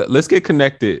 let's get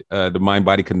connected. The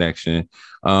mind-body connection.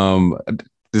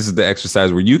 This is the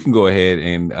exercise where you can go ahead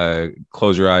and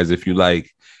close your eyes if you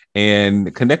like,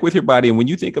 and connect with your body. And when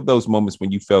you think of those moments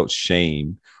when you felt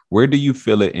shame, where do you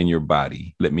feel it in your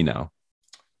body? Let me know.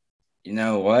 You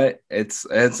know what?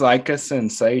 It's like a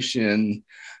sensation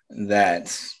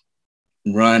that's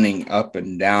running up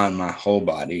and down my whole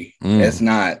body. It's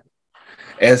not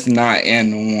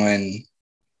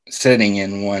sitting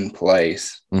in one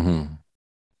place.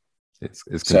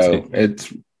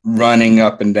 It's running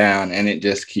up and down, and it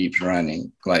just keeps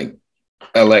running like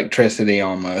electricity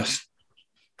almost.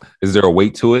 Is there a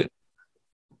weight to it?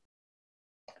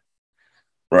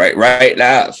 Right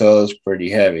now it feels pretty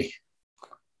heavy.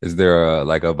 Is there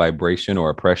like a vibration or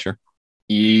a pressure?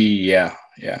 Yeah.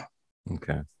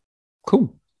 Okay.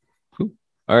 Cool.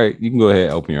 All right, you can go ahead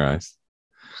and open your eyes.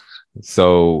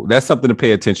 So that's something to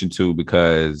pay attention to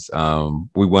because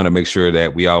we want to make sure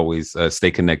that we always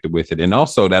stay connected with it. And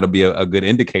also that'll be a good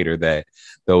indicator that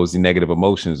those negative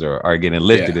emotions are getting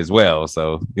lifted as well.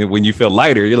 So when you feel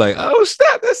lighter, you're like, oh,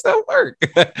 snap, that's not work.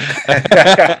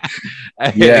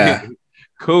 Yeah.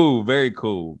 Cool. Very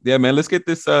cool. Yeah, man, let's get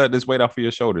this weight off of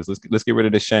your shoulders. Let's get rid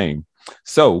of the shame.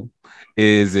 So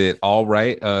is it all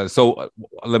right?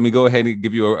 Let me go ahead and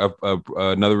give you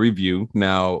another review.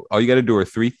 Now, all you got to do are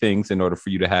 3 things in order for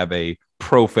you to have a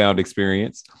profound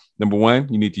experience. Number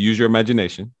 1, you need to use your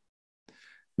imagination.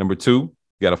 Number 2, you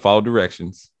got to follow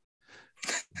directions,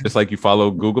 just like you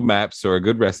follow Google Maps or a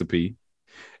good recipe.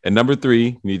 And number 3,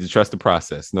 you need to trust the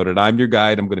process. Know that I'm your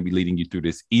guide. I'm going to be leading you through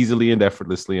this easily and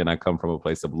effortlessly, and I come from a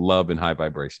place of love and high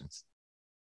vibrations.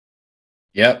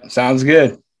 Yep, sounds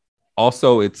good.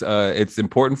 Also, it's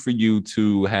important for you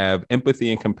to have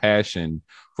empathy and compassion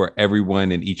for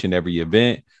everyone in each and every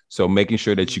event. So making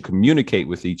sure that you communicate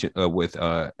with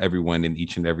everyone in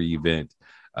each and every event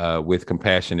with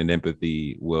compassion and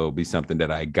empathy will be something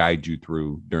that I guide you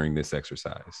through during this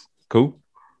exercise. Cool?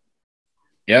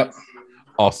 Yep.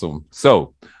 Awesome.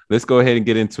 So let's go ahead and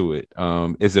get into it.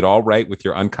 Is it all right with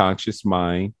your unconscious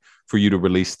mind for you to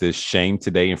release this shame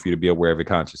today and for you to be aware of it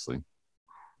consciously?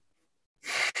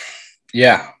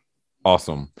 Yeah.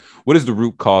 Awesome. What is the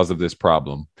root cause of this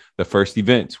problem? The first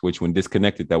event, which when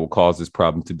disconnected, that will cause this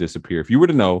problem to disappear. If you were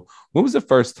to know, when was the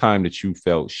first time that you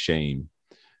felt shame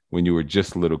when you were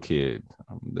just a little kid?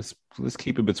 Let's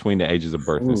keep it between the ages of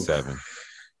birth and 7.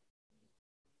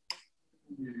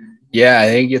 Yeah, I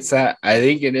think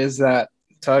it is that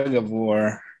tug of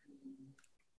war.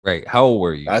 Right. How old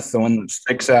were you? That's the one that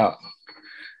sticks out.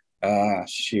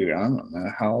 Shoot, I don't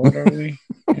know. How old are we?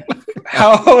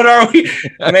 How old are we?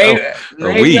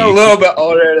 Maybe a little bit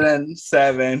older than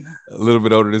 7. A little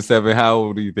bit older than 7. How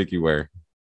old do you think you were?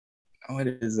 What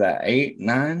is that? 8,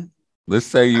 9? Let's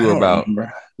say you were about.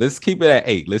 Remember. Let's keep it at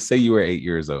 8. Let's say you were 8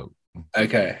 years old.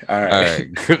 Okay. All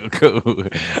right. Cool.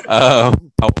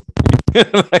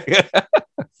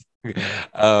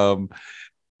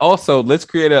 Also, let's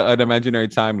create an imaginary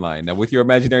timeline. Now, with your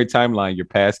imaginary timeline, your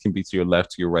past can be to your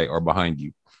left, to your right, or behind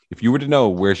you. If you were to know,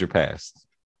 where's your past?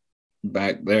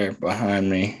 Back there behind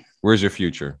me. Where's your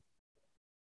future?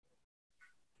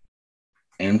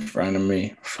 In front of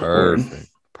me.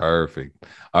 Perfect.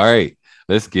 All right,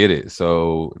 let's get it.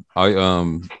 So all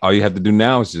you have to do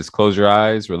now is just close your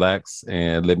eyes, relax,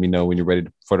 and let me know when you're ready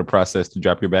for the process to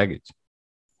drop your baggage.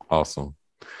 Awesome.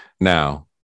 Now,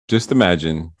 just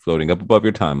imagine floating up above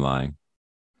your timeline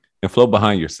and float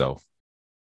behind yourself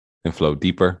and float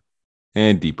deeper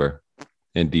and deeper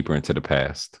and deeper into the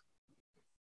past,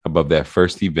 above that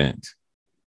first event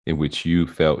in which you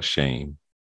felt shame.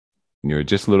 And you're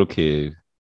just a little kid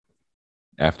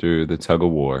after the tug of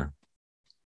war.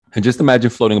 And just imagine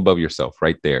floating above yourself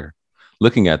right there,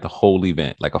 looking at the whole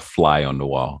event like a fly on the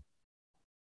wall.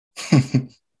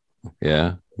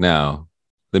 Yeah. Now,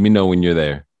 let me know when you're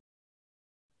there.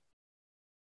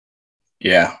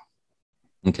 Yeah.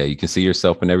 Okay. You can see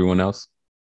yourself and everyone else?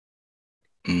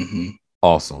 Mm-hmm.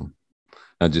 Awesome.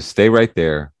 Now just stay right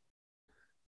there.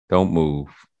 Don't move.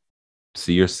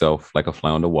 See yourself like a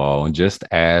fly on the wall and just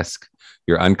ask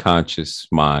your unconscious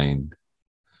mind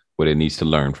what it needs to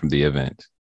learn from the event.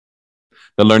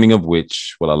 The learning of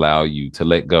which will allow you to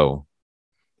let go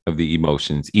of the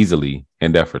emotions easily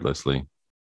and effortlessly.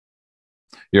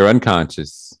 Your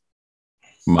unconscious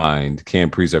mind can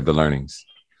preserve the learnings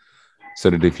so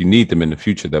that if you need them in the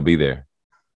future, they'll be there.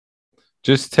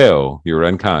 Just tell your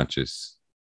unconscious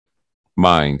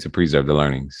mind to preserve the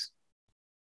learnings.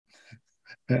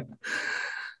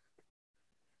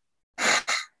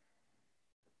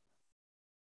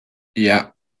 Yeah.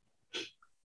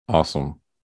 Awesome.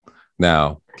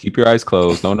 Now, keep your eyes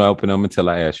closed. Don't open them until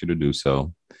I ask you to do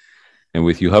so. And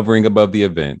with you hovering above the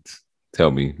event, tell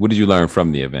me, what did you learn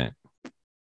from the event?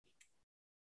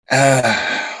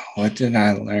 What did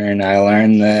I learn? I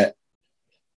learned that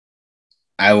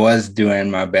I was doing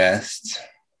my best.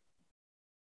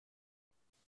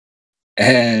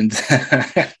 And,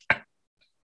 I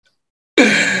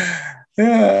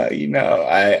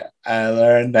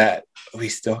learned that we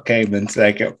still came in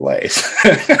second place.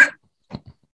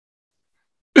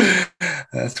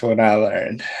 That's what I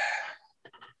learned.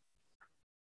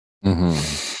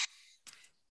 Mm-hmm.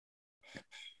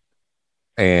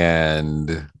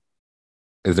 And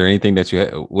is there anything that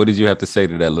what did you have to say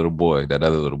to that little boy, that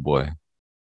other little boy?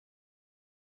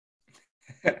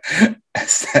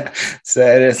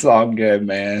 Said it's all good,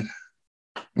 man.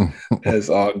 It's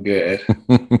all good.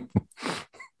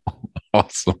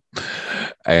 Awesome.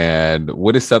 And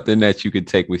what is something that you could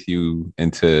take with you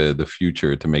into the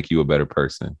future to make you a better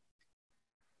person?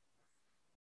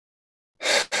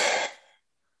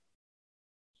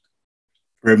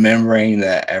 Remembering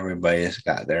that everybody's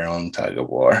got their own tug of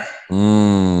war.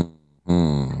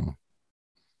 Mm-hmm.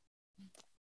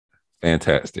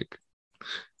 Fantastic.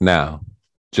 Now,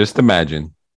 just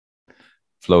imagine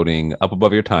floating up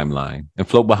above your timeline and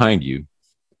float behind you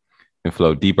and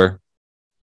float deeper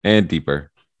and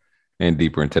deeper and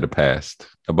deeper into the past,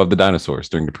 above the dinosaurs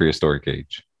during the prehistoric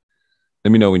age.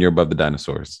 Let me know when you're above the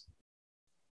dinosaurs.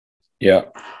 Yeah.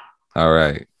 All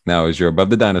right. Now, as you're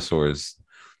above the dinosaurs,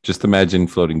 just imagine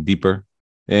floating deeper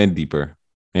and deeper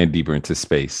and deeper into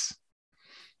space,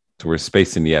 to where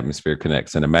space and the atmosphere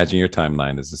connects. And imagine your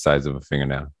timeline is the size of a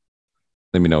fingernail.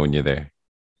 Let me know when you're there.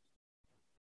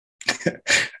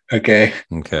 Okay.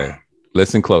 Okay.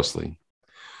 Listen closely.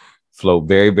 Float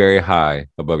very, very high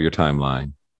above your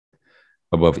timeline,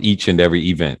 above each and every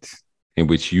event in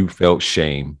which you felt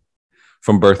shame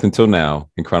from birth until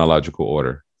now in chronological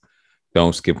order.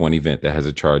 Don't skip one event that has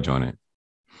a charge on it.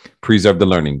 Preserve the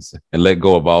learnings and let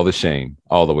go of all the shame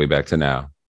all the way back to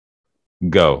now.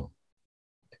 Go.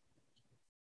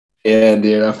 Yeah,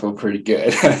 dude, I feel pretty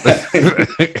good.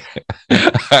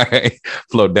 All right.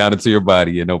 Float down into your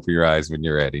body and open your eyes when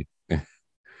you're ready.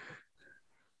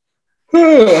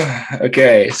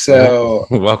 Okay, so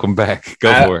welcome back.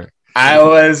 Go for it. I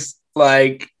was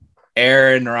like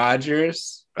Aaron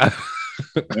Rodgers.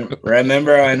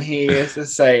 Remember when he used to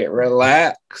say,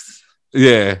 relax?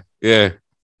 Yeah, yeah.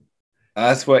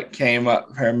 That's what came up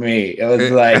for me. It was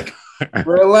like,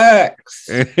 relax,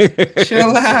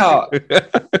 chill out.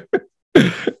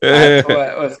 That's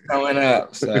what was coming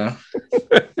up. So,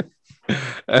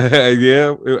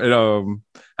 yeah.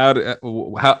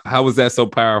 How was that so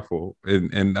powerful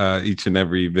in each and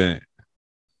every event?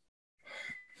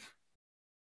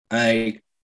 Like,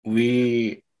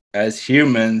 we as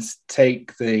humans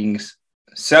take things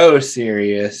so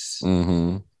serious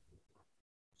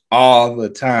all the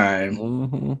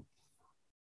time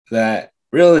that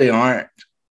really aren't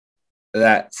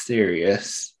that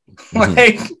serious.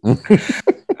 Like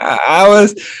I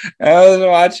was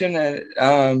watching it,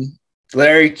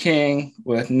 Larry King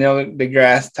with Neil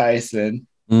deGrasse Tyson,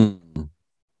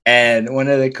 and one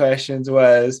of the questions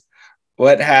was,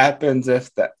 what happens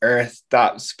if the earth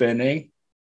stops spinning?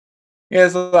 He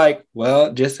was like,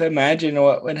 well, just imagine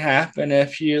what would happen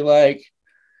if you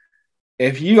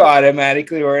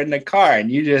automatically were in the car and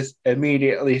you just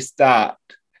immediately stopped.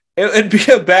 It would be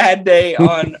a bad day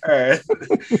on earth.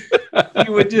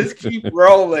 You would just keep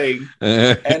rolling.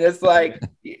 And it's like,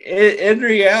 in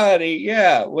reality,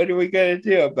 yeah, what are we going to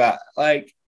do about it?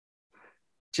 Like,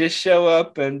 just show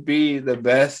up and be the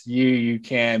best you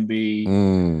can be.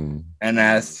 And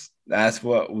that's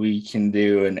what we can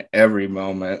do in every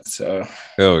moment. So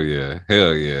hell yeah.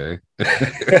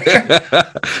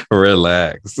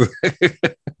 Relax. You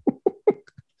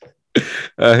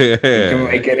can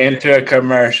make it into a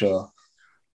commercial.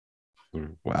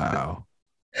 Wow.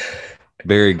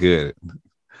 Very good.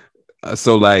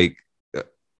 So like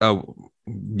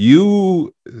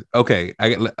you okay,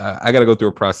 I got to go through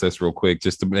a process real quick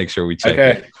just to make sure we check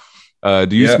it.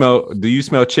 Do you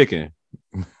smell chicken?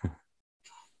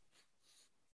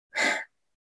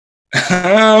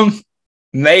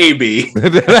 Maybe.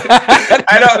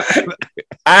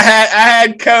 I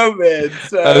had COVID,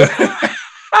 so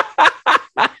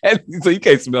so you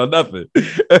can't smell nothing.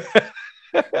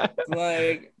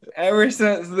 Like ever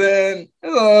since then, a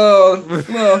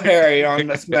little hairy on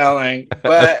the smelling,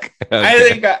 but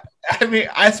okay.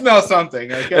 I smell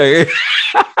something. Okay.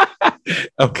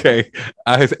 Okay.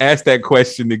 I asked that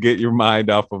question to get your mind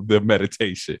off of the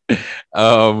meditation.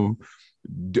 Can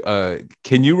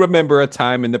you remember a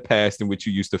time in the past in which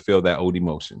you used to feel that old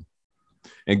emotion?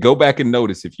 And go back and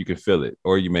notice if you can feel it,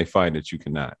 or you may find that you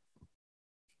cannot.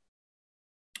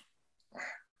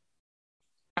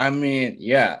 I mean,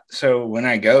 yeah. So when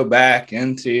I go back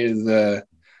into the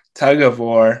tug of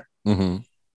war, it's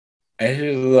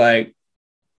just like,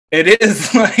 it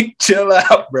is like, chill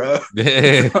out, bro.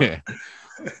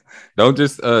 Don't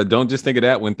just think of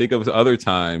that one. Think of other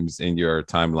times in your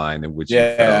timeline in which you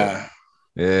felt.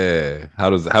 Yeah.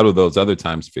 How do those other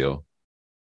times feel?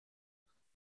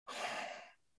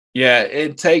 Yeah,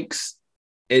 it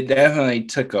definitely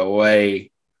took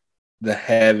away the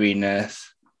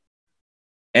heaviness.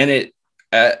 And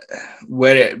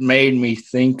what it made me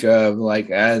think of, like,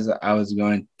 as I was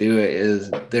going through it, is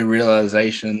the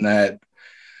realization that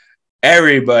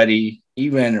everybody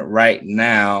even right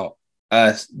now,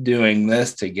 us doing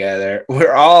this together,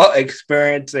 we're all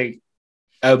experiencing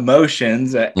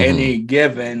emotions at any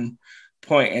given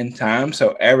point in time.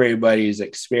 So everybody's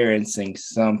experiencing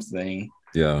something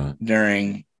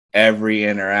during every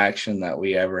interaction that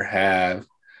we ever have.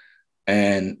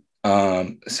 And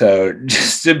so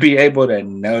just to be able to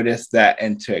notice that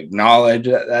and to acknowledge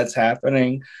that that's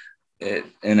happening, it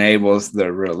enables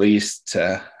the release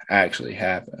to actually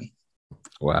happen.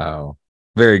 Wow.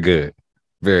 Very good.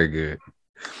 Very good.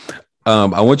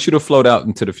 I want you to float out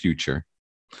into the future,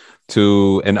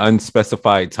 to an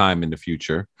unspecified time in the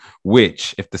future,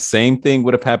 which, if the same thing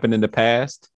would have happened in the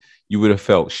past, you would have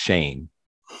felt shame.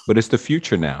 But it's the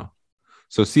future now.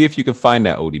 So see if you can find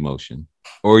that old emotion,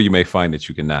 or you may find that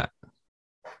you cannot.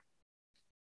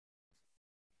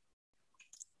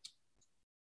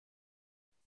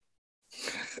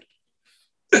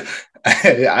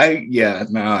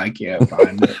 I can't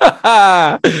find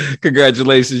it.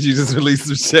 Congratulations, you just released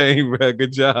some shame, bro.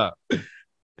 Good job.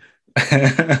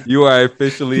 You are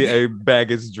officially a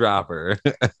baggage dropper.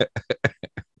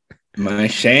 My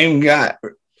shame got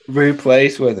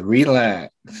replaced with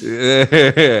relax.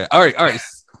 Yeah. All right.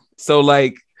 So,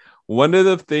 like, one of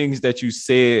the things that you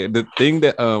said,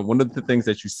 one of the things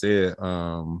that you said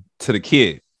to the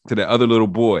kid, to the other little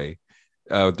boy,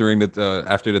 during the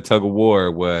after the tug of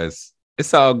war was,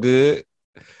 "It's all good."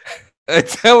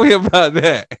 Tell me about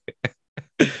that.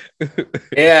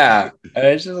 Yeah,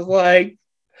 it's just like,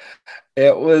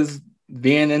 it was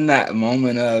being in that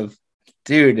moment of,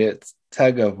 dude, it's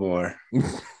tug of war.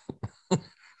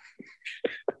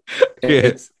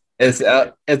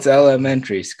 It's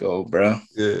elementary school, bro.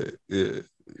 Yeah.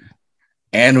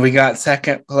 And we got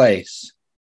second place.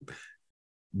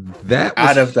 That was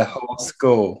out of the whole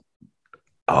school.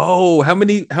 Oh, how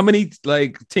many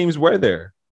like teams were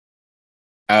there?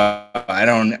 I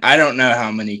don't know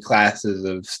how many classes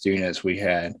of students we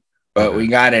had, but we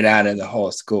got it out of the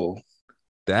whole school.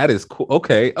 That is cool.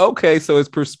 Okay. So it's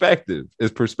perspective.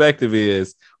 His perspective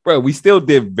is, bro, we still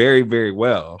did very, very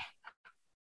well.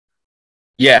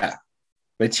 Yeah.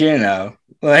 But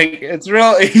like, it's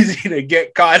real easy to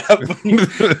get caught up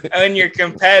when you're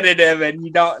competitive and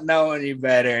you don't know any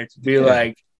better, to be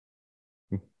like,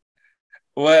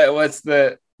 what's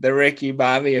the Ricky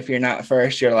Bobby, if you're not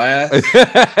first, you're last.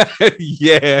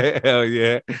 Yeah, hell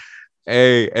yeah.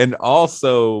 Hey, and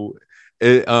also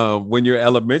when you're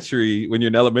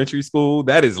in elementary school,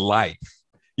 that is life.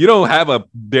 You don't have a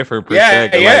different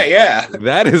perspective. Yeah.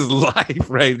 That is life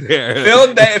right there.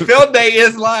 Field day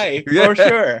is life, for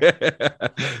sure.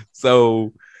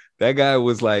 So that guy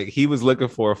was like, he was looking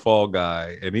for a fall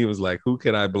guy, and he was like, who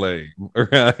can I blame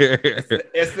around here?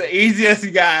 It's the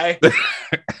easiest guy.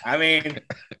 I mean,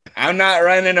 I'm not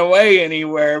running away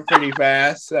anywhere pretty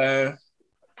fast, so.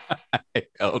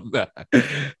 Hell no.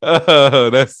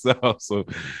 Oh, that's awesome.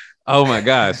 Oh my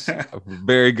gosh.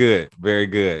 Very good. Very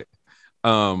good.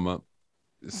 So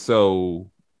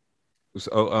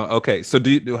okay. So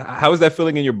how is that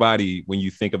feeling in your body when you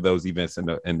think of those events in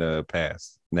the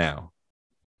past now?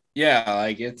 Yeah,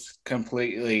 like, it's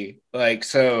completely like,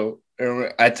 so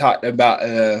I talked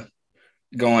about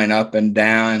going up and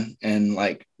down and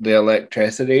like the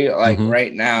electricity. Like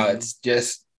right now, it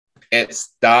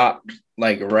stopped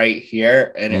like right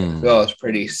here, and it feels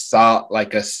pretty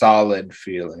like a solid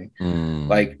feeling.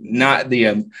 Like, not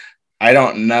I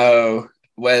don't know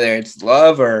whether it's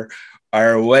love or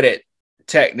what it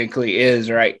technically is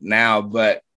right now,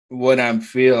 but what I'm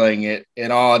feeling,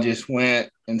 it all just went,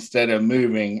 instead of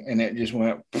moving, and it just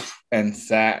went and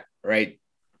sat right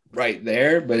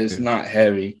there, but it's not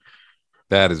heavy.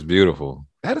 That is beautiful.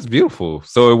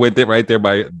 So it went there right there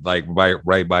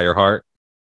right by your heart.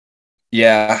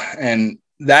 Yeah, and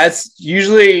that's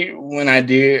usually when I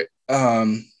do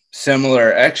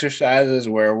similar exercises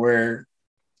where we're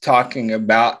talking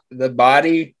about the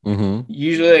body.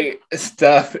 Usually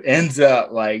stuff ends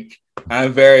up like,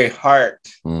 I'm very heart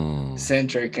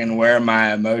centric in where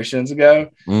my emotions go.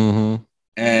 And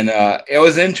it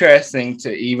was interesting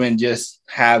to even just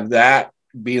have that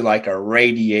be like a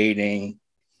radiating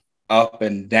up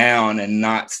and down and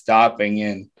not stopping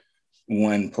in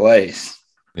one place.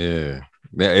 Yeah,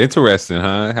 interesting,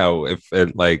 huh? How if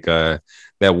like that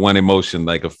one emotion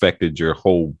like affected your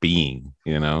whole being,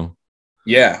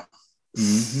 Yeah.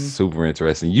 Super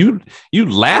interesting. You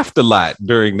laughed a lot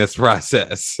during this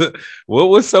process. What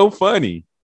was so funny?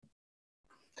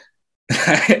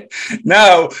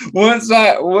 No, once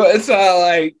I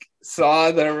like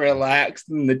saw the relaxed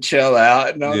and the chill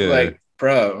out, and I was like,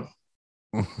 bro,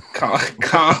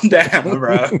 calm down,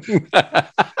 bro.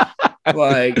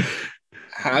 Like,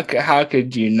 how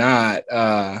could you not?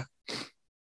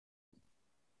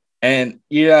 And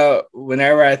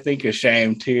whenever I think of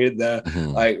shame too,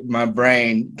 like my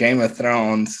brain, Game of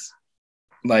Thrones,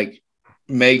 like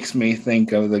makes me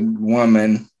think of the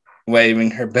woman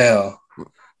waving her bell,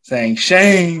 saying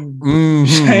shame,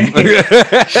 shame,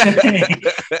 shame.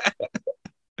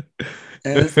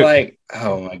 And it's like,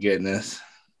 oh my goodness.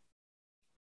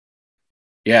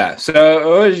 Yeah.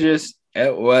 So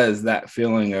it was that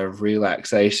feeling of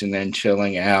relaxation and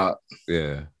chilling out.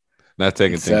 Yeah. Not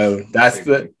taking things.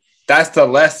 So that's the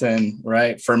lesson,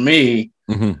 right? For me,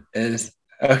 is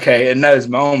okay in those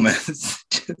moments,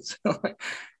 just like,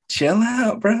 chill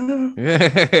out, bro.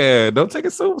 Yeah. Don't take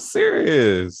it so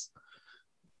serious.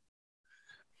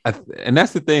 And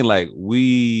that's the thing, like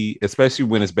especially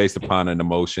when it's based upon an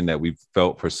emotion that we've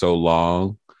felt for so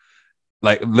long,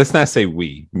 like let's not say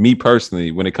me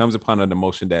personally, when it comes upon an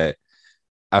emotion that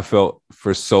I felt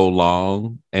for so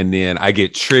long and then I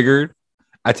get triggered,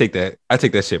 I take that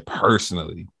shit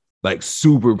personally, like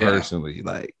super personally.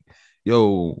 Like,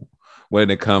 yo,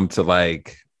 when it comes to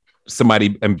like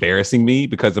somebody embarrassing me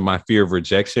because of my fear of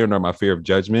rejection or my fear of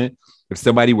judgment, if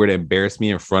somebody were to embarrass me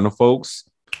in front of folks,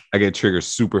 I get triggered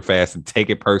super fast and take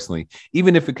it personally,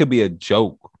 even if it could be a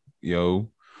joke,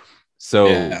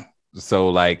 So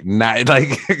like, not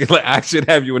like, I should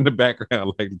have you in the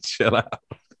background, like chill out,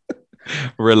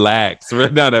 relax.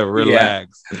 Relax. Yeah.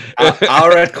 I'll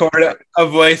record a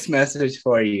voice message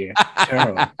for you.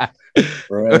 Sure.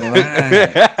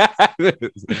 Relax.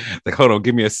 Like, hold on,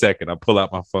 give me a second. I'll pull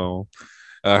out my phone.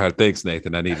 Thanks,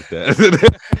 Nathan. I needed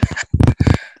that.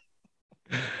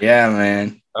 Yeah,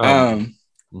 man.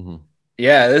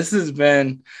 Yeah, this has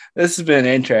been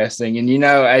interesting. And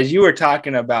as you were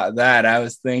talking about that, I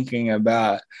was thinking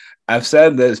about, I've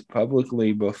said this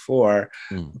publicly before,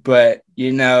 but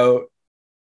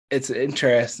it's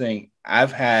interesting.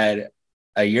 I've had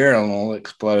a urinal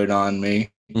explode on me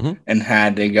and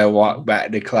had to go walk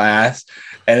back to class.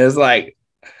 And it's like,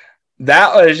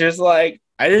 that was just like,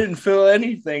 I didn't feel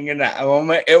anything in that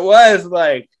moment. It was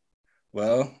like,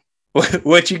 well,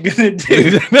 what you gonna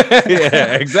do?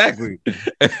 Yeah, exactly.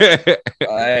 Like,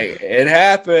 it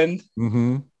happened.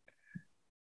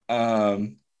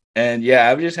 And yeah,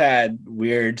 I've just had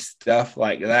weird stuff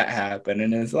like that happen,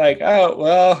 and it's like, oh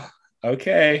well,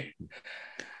 okay,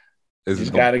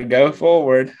 just gotta go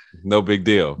forward. No big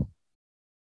deal.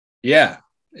 Yeah.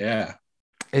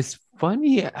 It's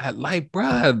funny, like,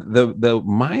 bro, the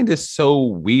mind is so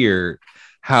weird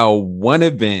how one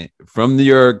event from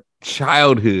your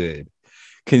childhood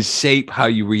can shape how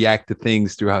you react to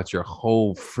things throughout your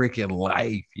whole freaking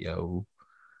life, yo.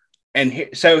 And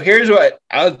so here's what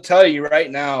I'll tell you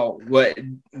right now, what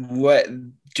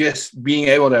just being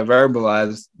able to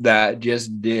verbalize that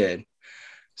just did.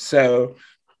 So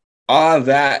all of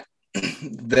that,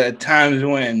 the times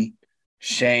when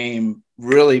shame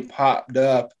really popped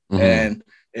up and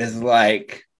is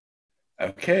like,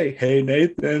 okay, hey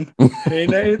Nathan,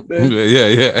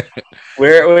 yeah,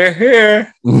 we're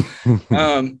here.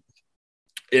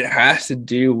 It has to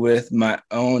do with my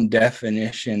own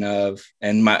definition of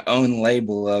and my own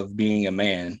label of being a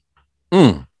man.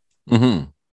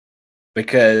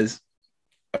 Because,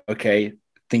 okay,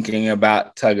 thinking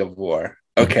about tug of war.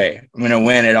 Okay, I'm going to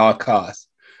win at all costs.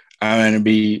 I'm going to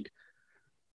be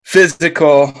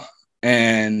physical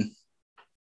and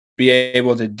be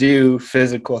able to do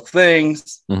physical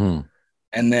things. And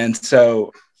then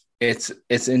so it's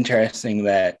interesting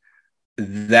that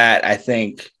I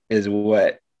think is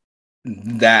what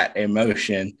that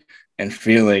emotion and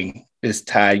feeling is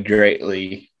tied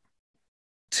greatly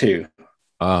to.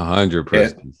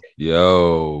 100%.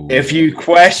 Yo. If you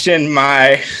question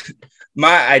my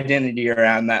identity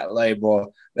around that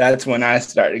label, that's when I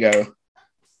start to go.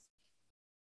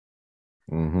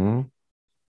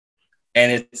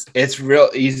 And it's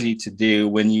real easy to do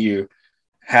when you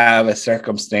have a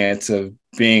circumstance of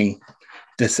being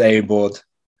disabled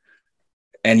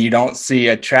and you don't see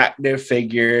attractive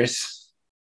figures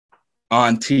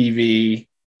on TV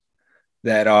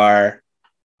that are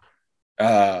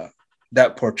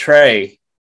that portray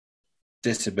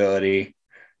disability,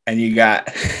 and you got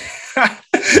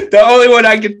the only one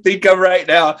I can think of right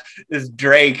now is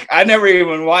Drake. I never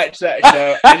even watched that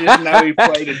show. I just know he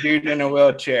played a dude in a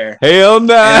wheelchair. Hell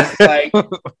no.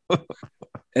 Nah.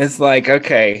 It's like,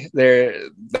 okay,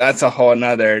 that's a whole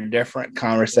nother different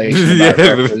conversation about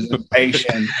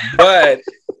representation. But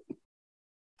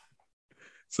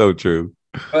so true.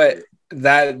 But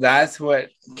that's what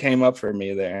came up for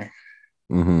me there.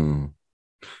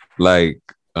 Like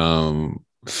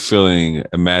feeling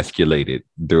emasculated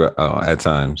at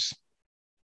times.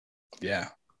 Yeah.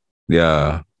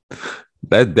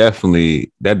 That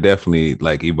definitely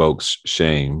like evokes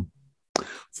shame.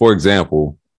 For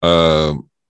example, I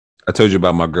told you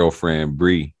about my girlfriend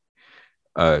Bree.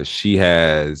 She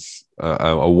has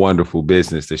a wonderful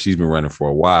business that she's been running for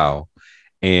a while,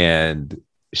 and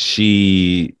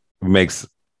she makes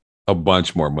a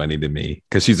bunch more money than me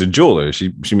because she's a jeweler.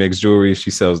 She makes jewelry.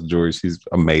 She sells jewelry. She's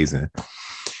amazing.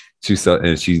 She's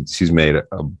made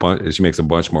a bunch. She makes a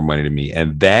bunch more money than me,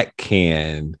 and that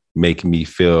can make me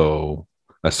feel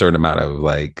a certain amount of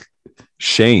like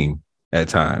shame at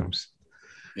times.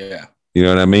 Yeah, you know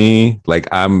what I mean. Like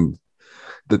I'm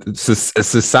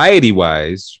society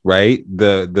wise, right?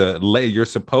 You're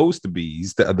supposed to be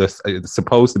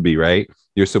supposed to be right.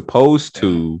 You're supposed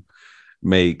to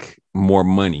make more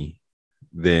money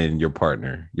than your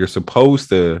partner. You're supposed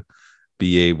to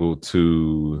be able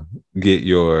to get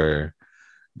your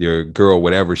girl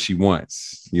whatever she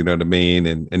wants. You know what I mean?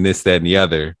 And this, that, and the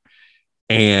other.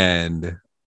 And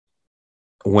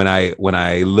when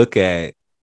I look at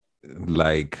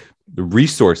like the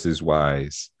resources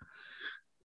wise,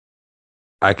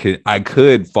 I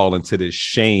could fall into this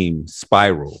shame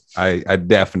spiral. I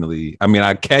definitely, I mean,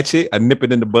 I catch it, I nip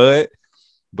it in the bud,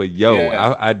 but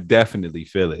I definitely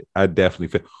feel it. I definitely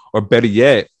feel, or better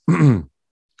yet,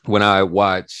 when I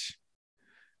watch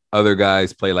other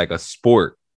guys play like a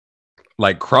sport,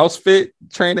 like CrossFit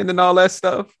training and all that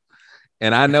stuff,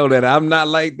 and I know that I'm not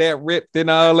like that ripped and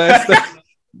all that stuff.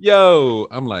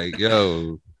 I'm like,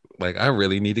 like I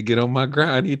really need to get on my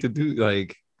grind. I need to do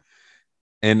like,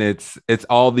 and it's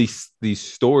all these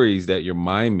stories that your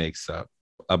mind makes up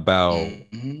about.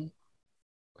 Mm-hmm.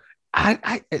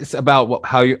 It's about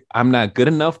I'm not good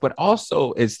enough, but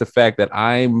also it's the fact that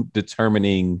I'm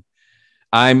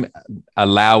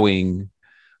allowing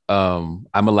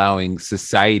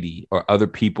society or other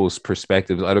people's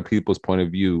perspectives, other people's point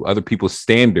of view, other people's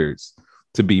standards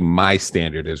to be my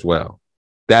standard as well.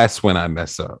 That's when I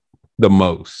mess up the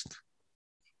most.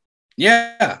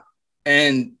 Yeah.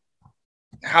 And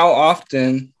how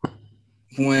often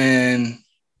when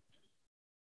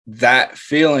that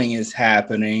feeling is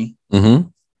happening, mm-hmm.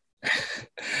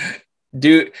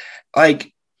 do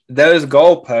like those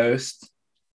goalposts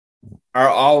are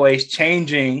always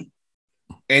changing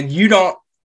and you don't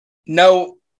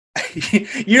know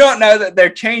that they're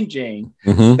changing.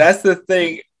 Mm-hmm. That's the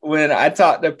thing when I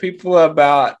talk to people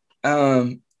about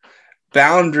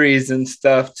boundaries and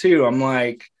stuff too. I'm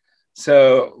like,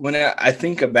 so when I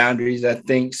think of boundaries, I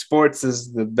think sports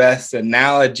is the best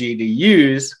analogy to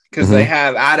use because mm-hmm. they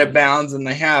have out of bounds and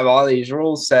they have all these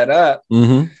rules set up.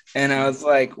 Mm-hmm. And I was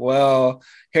like, well,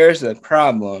 here's the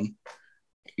problem.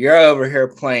 You're over here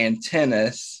playing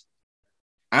tennis.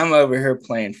 I'm over here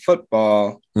playing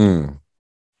football. Mm.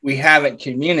 We haven't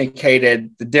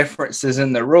communicated the differences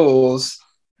in the rules.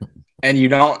 And you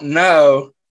don't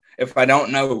know, if I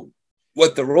don't know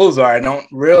what the rules are, I don't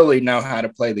really know how to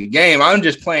play the game. I'm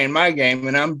just playing my game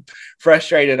and I'm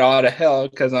frustrated all to hell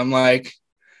because I'm like,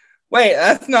 wait,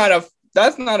 that's not a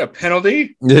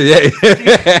penalty. Yeah.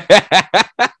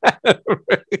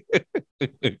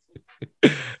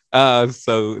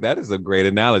 So that is a great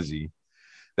analogy.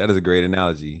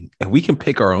 And we can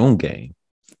pick our own game.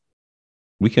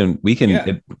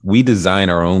 We design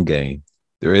our own game.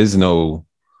 There is no,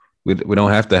 we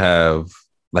don't have to have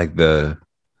like the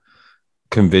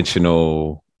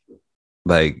conventional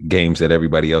like games that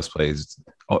everybody else plays.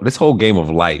 This whole game of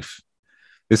life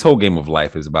is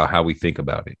about how we think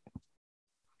about it.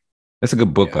 That's a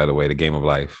good book, by the way, The Game of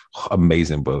Life.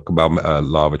 Amazing book about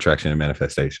law of attraction and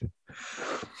manifestation.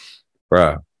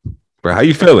 Bro, how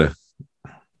you feeling?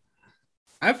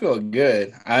 I feel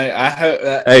good. I hope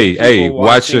that hey,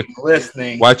 watch your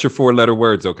 4-letter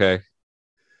words, okay?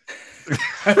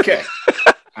 Okay.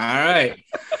 All right.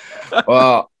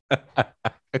 Well,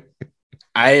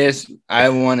 I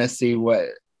want to see what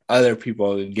other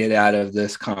people get out of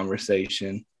this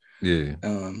conversation. Yeah.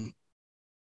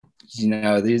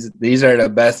 These are the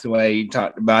best way you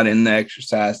talked about in the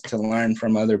exercise to learn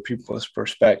from other people's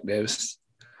perspectives.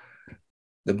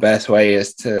 The best way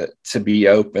is to be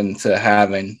open to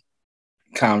having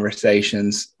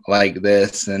conversations like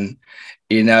this. And,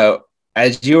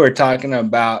 as you were talking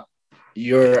about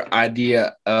your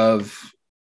idea of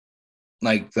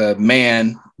like the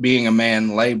man being a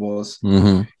man labels,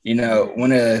 mm-hmm.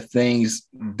 One of the things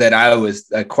that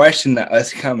a question that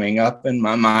was coming up in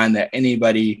my mind that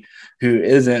anybody who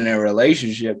is in a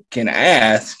relationship can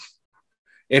ask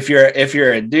if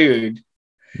you're a dude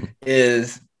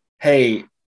is, hey,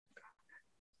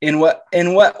 in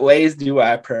what ways do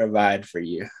I provide for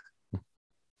you?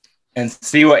 And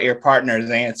see what your partner's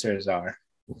answers are.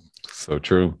 So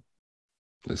true.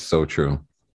 It's so true.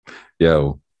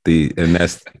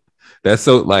 That's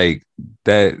so like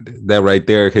that right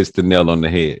there hits the nail on the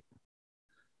head.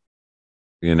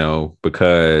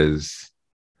 Because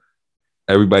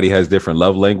everybody has different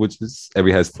love languages.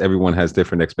 Everyone has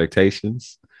different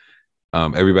expectations.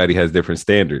 Everybody has different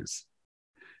standards.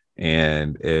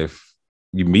 And if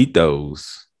you meet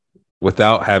those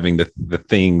without having the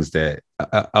things that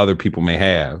other people may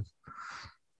have,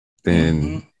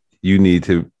 then you need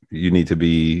to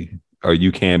be, or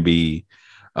you can be,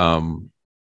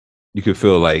 you can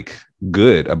feel like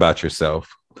good about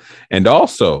yourself. And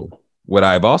also, what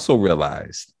I've also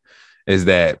realized is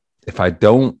that if I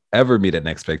don't ever meet an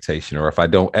expectation, or if I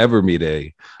don't ever meet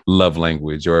a love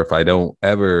language, or if I don't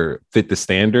ever fit the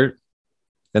standard,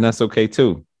 then that's okay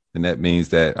too. And that means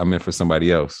that I'm in for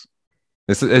somebody else.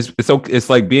 It's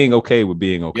like being okay with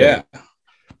being okay. Yeah.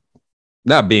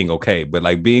 Not being okay, but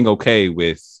like being okay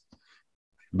with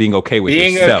yourself. Okay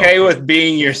with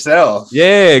being yourself.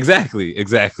 Yeah, exactly.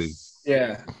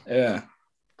 Yeah.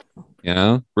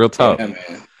 Real talk. Yeah,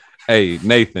 man. Hey,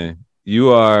 Nathan,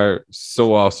 you are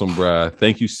so awesome, bruh.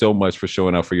 Thank you so much for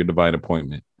showing up for your divine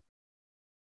appointment.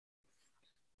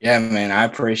 Yeah, man, I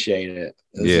appreciate it.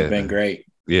 This has been great.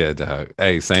 Yeah, dog.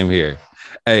 Hey, same here.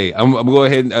 Hey, I'm gonna go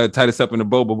ahead and tie this up in a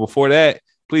bow, but before that,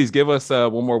 please give us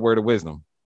one more word of wisdom.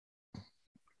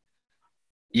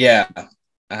 Yeah,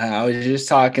 I was just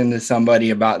talking to somebody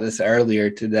about this earlier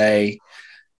today.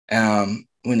 When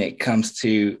it comes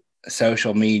to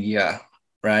social media,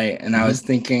 right? And I was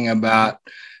thinking about,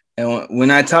 and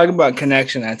when I talk about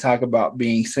connection, I talk about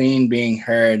being seen, being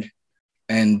heard,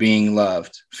 and being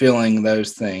loved, feeling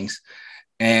those things.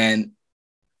 And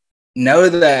know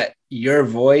that your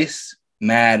voice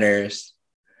matters,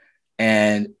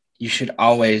 and you should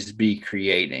always be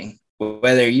creating.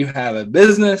 Whether you have a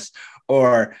business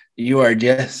or you are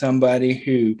just somebody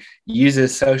who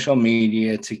uses social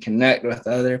media to connect with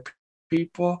other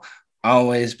people,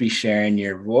 always be sharing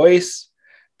your voice,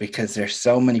 because there's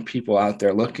so many people out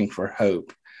there looking for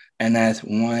hope. And that's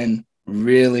one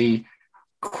really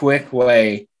quick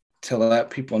way to let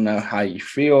people know how you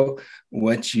feel,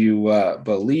 what you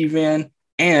believe in,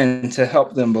 and to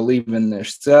help them believe in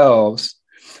themselves.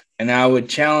 And I would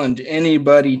challenge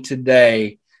anybody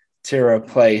today to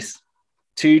replace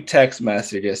 2 text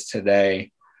messages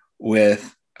today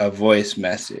with a voice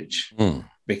message,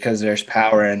 because there's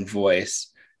power in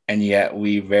voice, and yet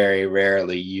we very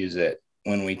rarely use it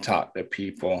when we talk to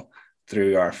people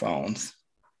through our phones.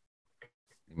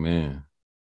 Amen.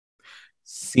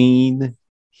 Seen,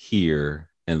 hear,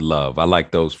 and love. I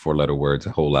like those 4-letter words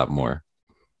a whole lot more.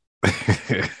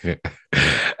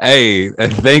 Hey,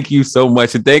 thank you so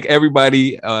much. And thank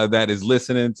everybody that is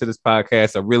listening to this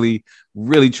podcast. I really,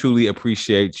 really, truly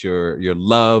appreciate your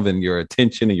love and your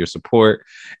attention and your support.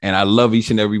 And I love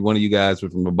each and every one of you guys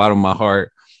from the bottom of my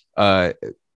heart.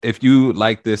 If you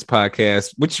like this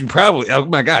podcast, which you probably, oh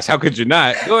my gosh, how could you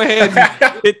not? Go ahead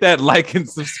and hit that like and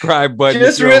subscribe button.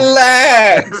 Just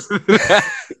relax.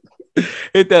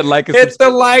 Hit that like and hit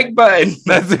the like button.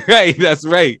 That's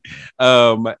right.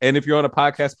 And if you're on a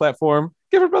podcast platform,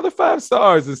 give a brother 5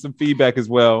 stars and some feedback as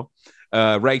well.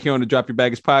 Right here on the Drop Your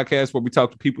Baggage podcast, where we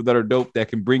talk to people that are dope, that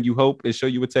can bring you hope and show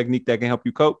you a technique that can help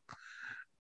you cope.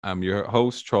 I'm your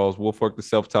host, Charles Wolfork, the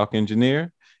Self-Talk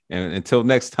Engineer. And until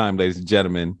next time, ladies and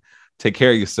gentlemen, take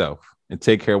care of yourself and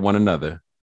take care of one another.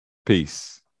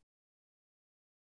 Peace.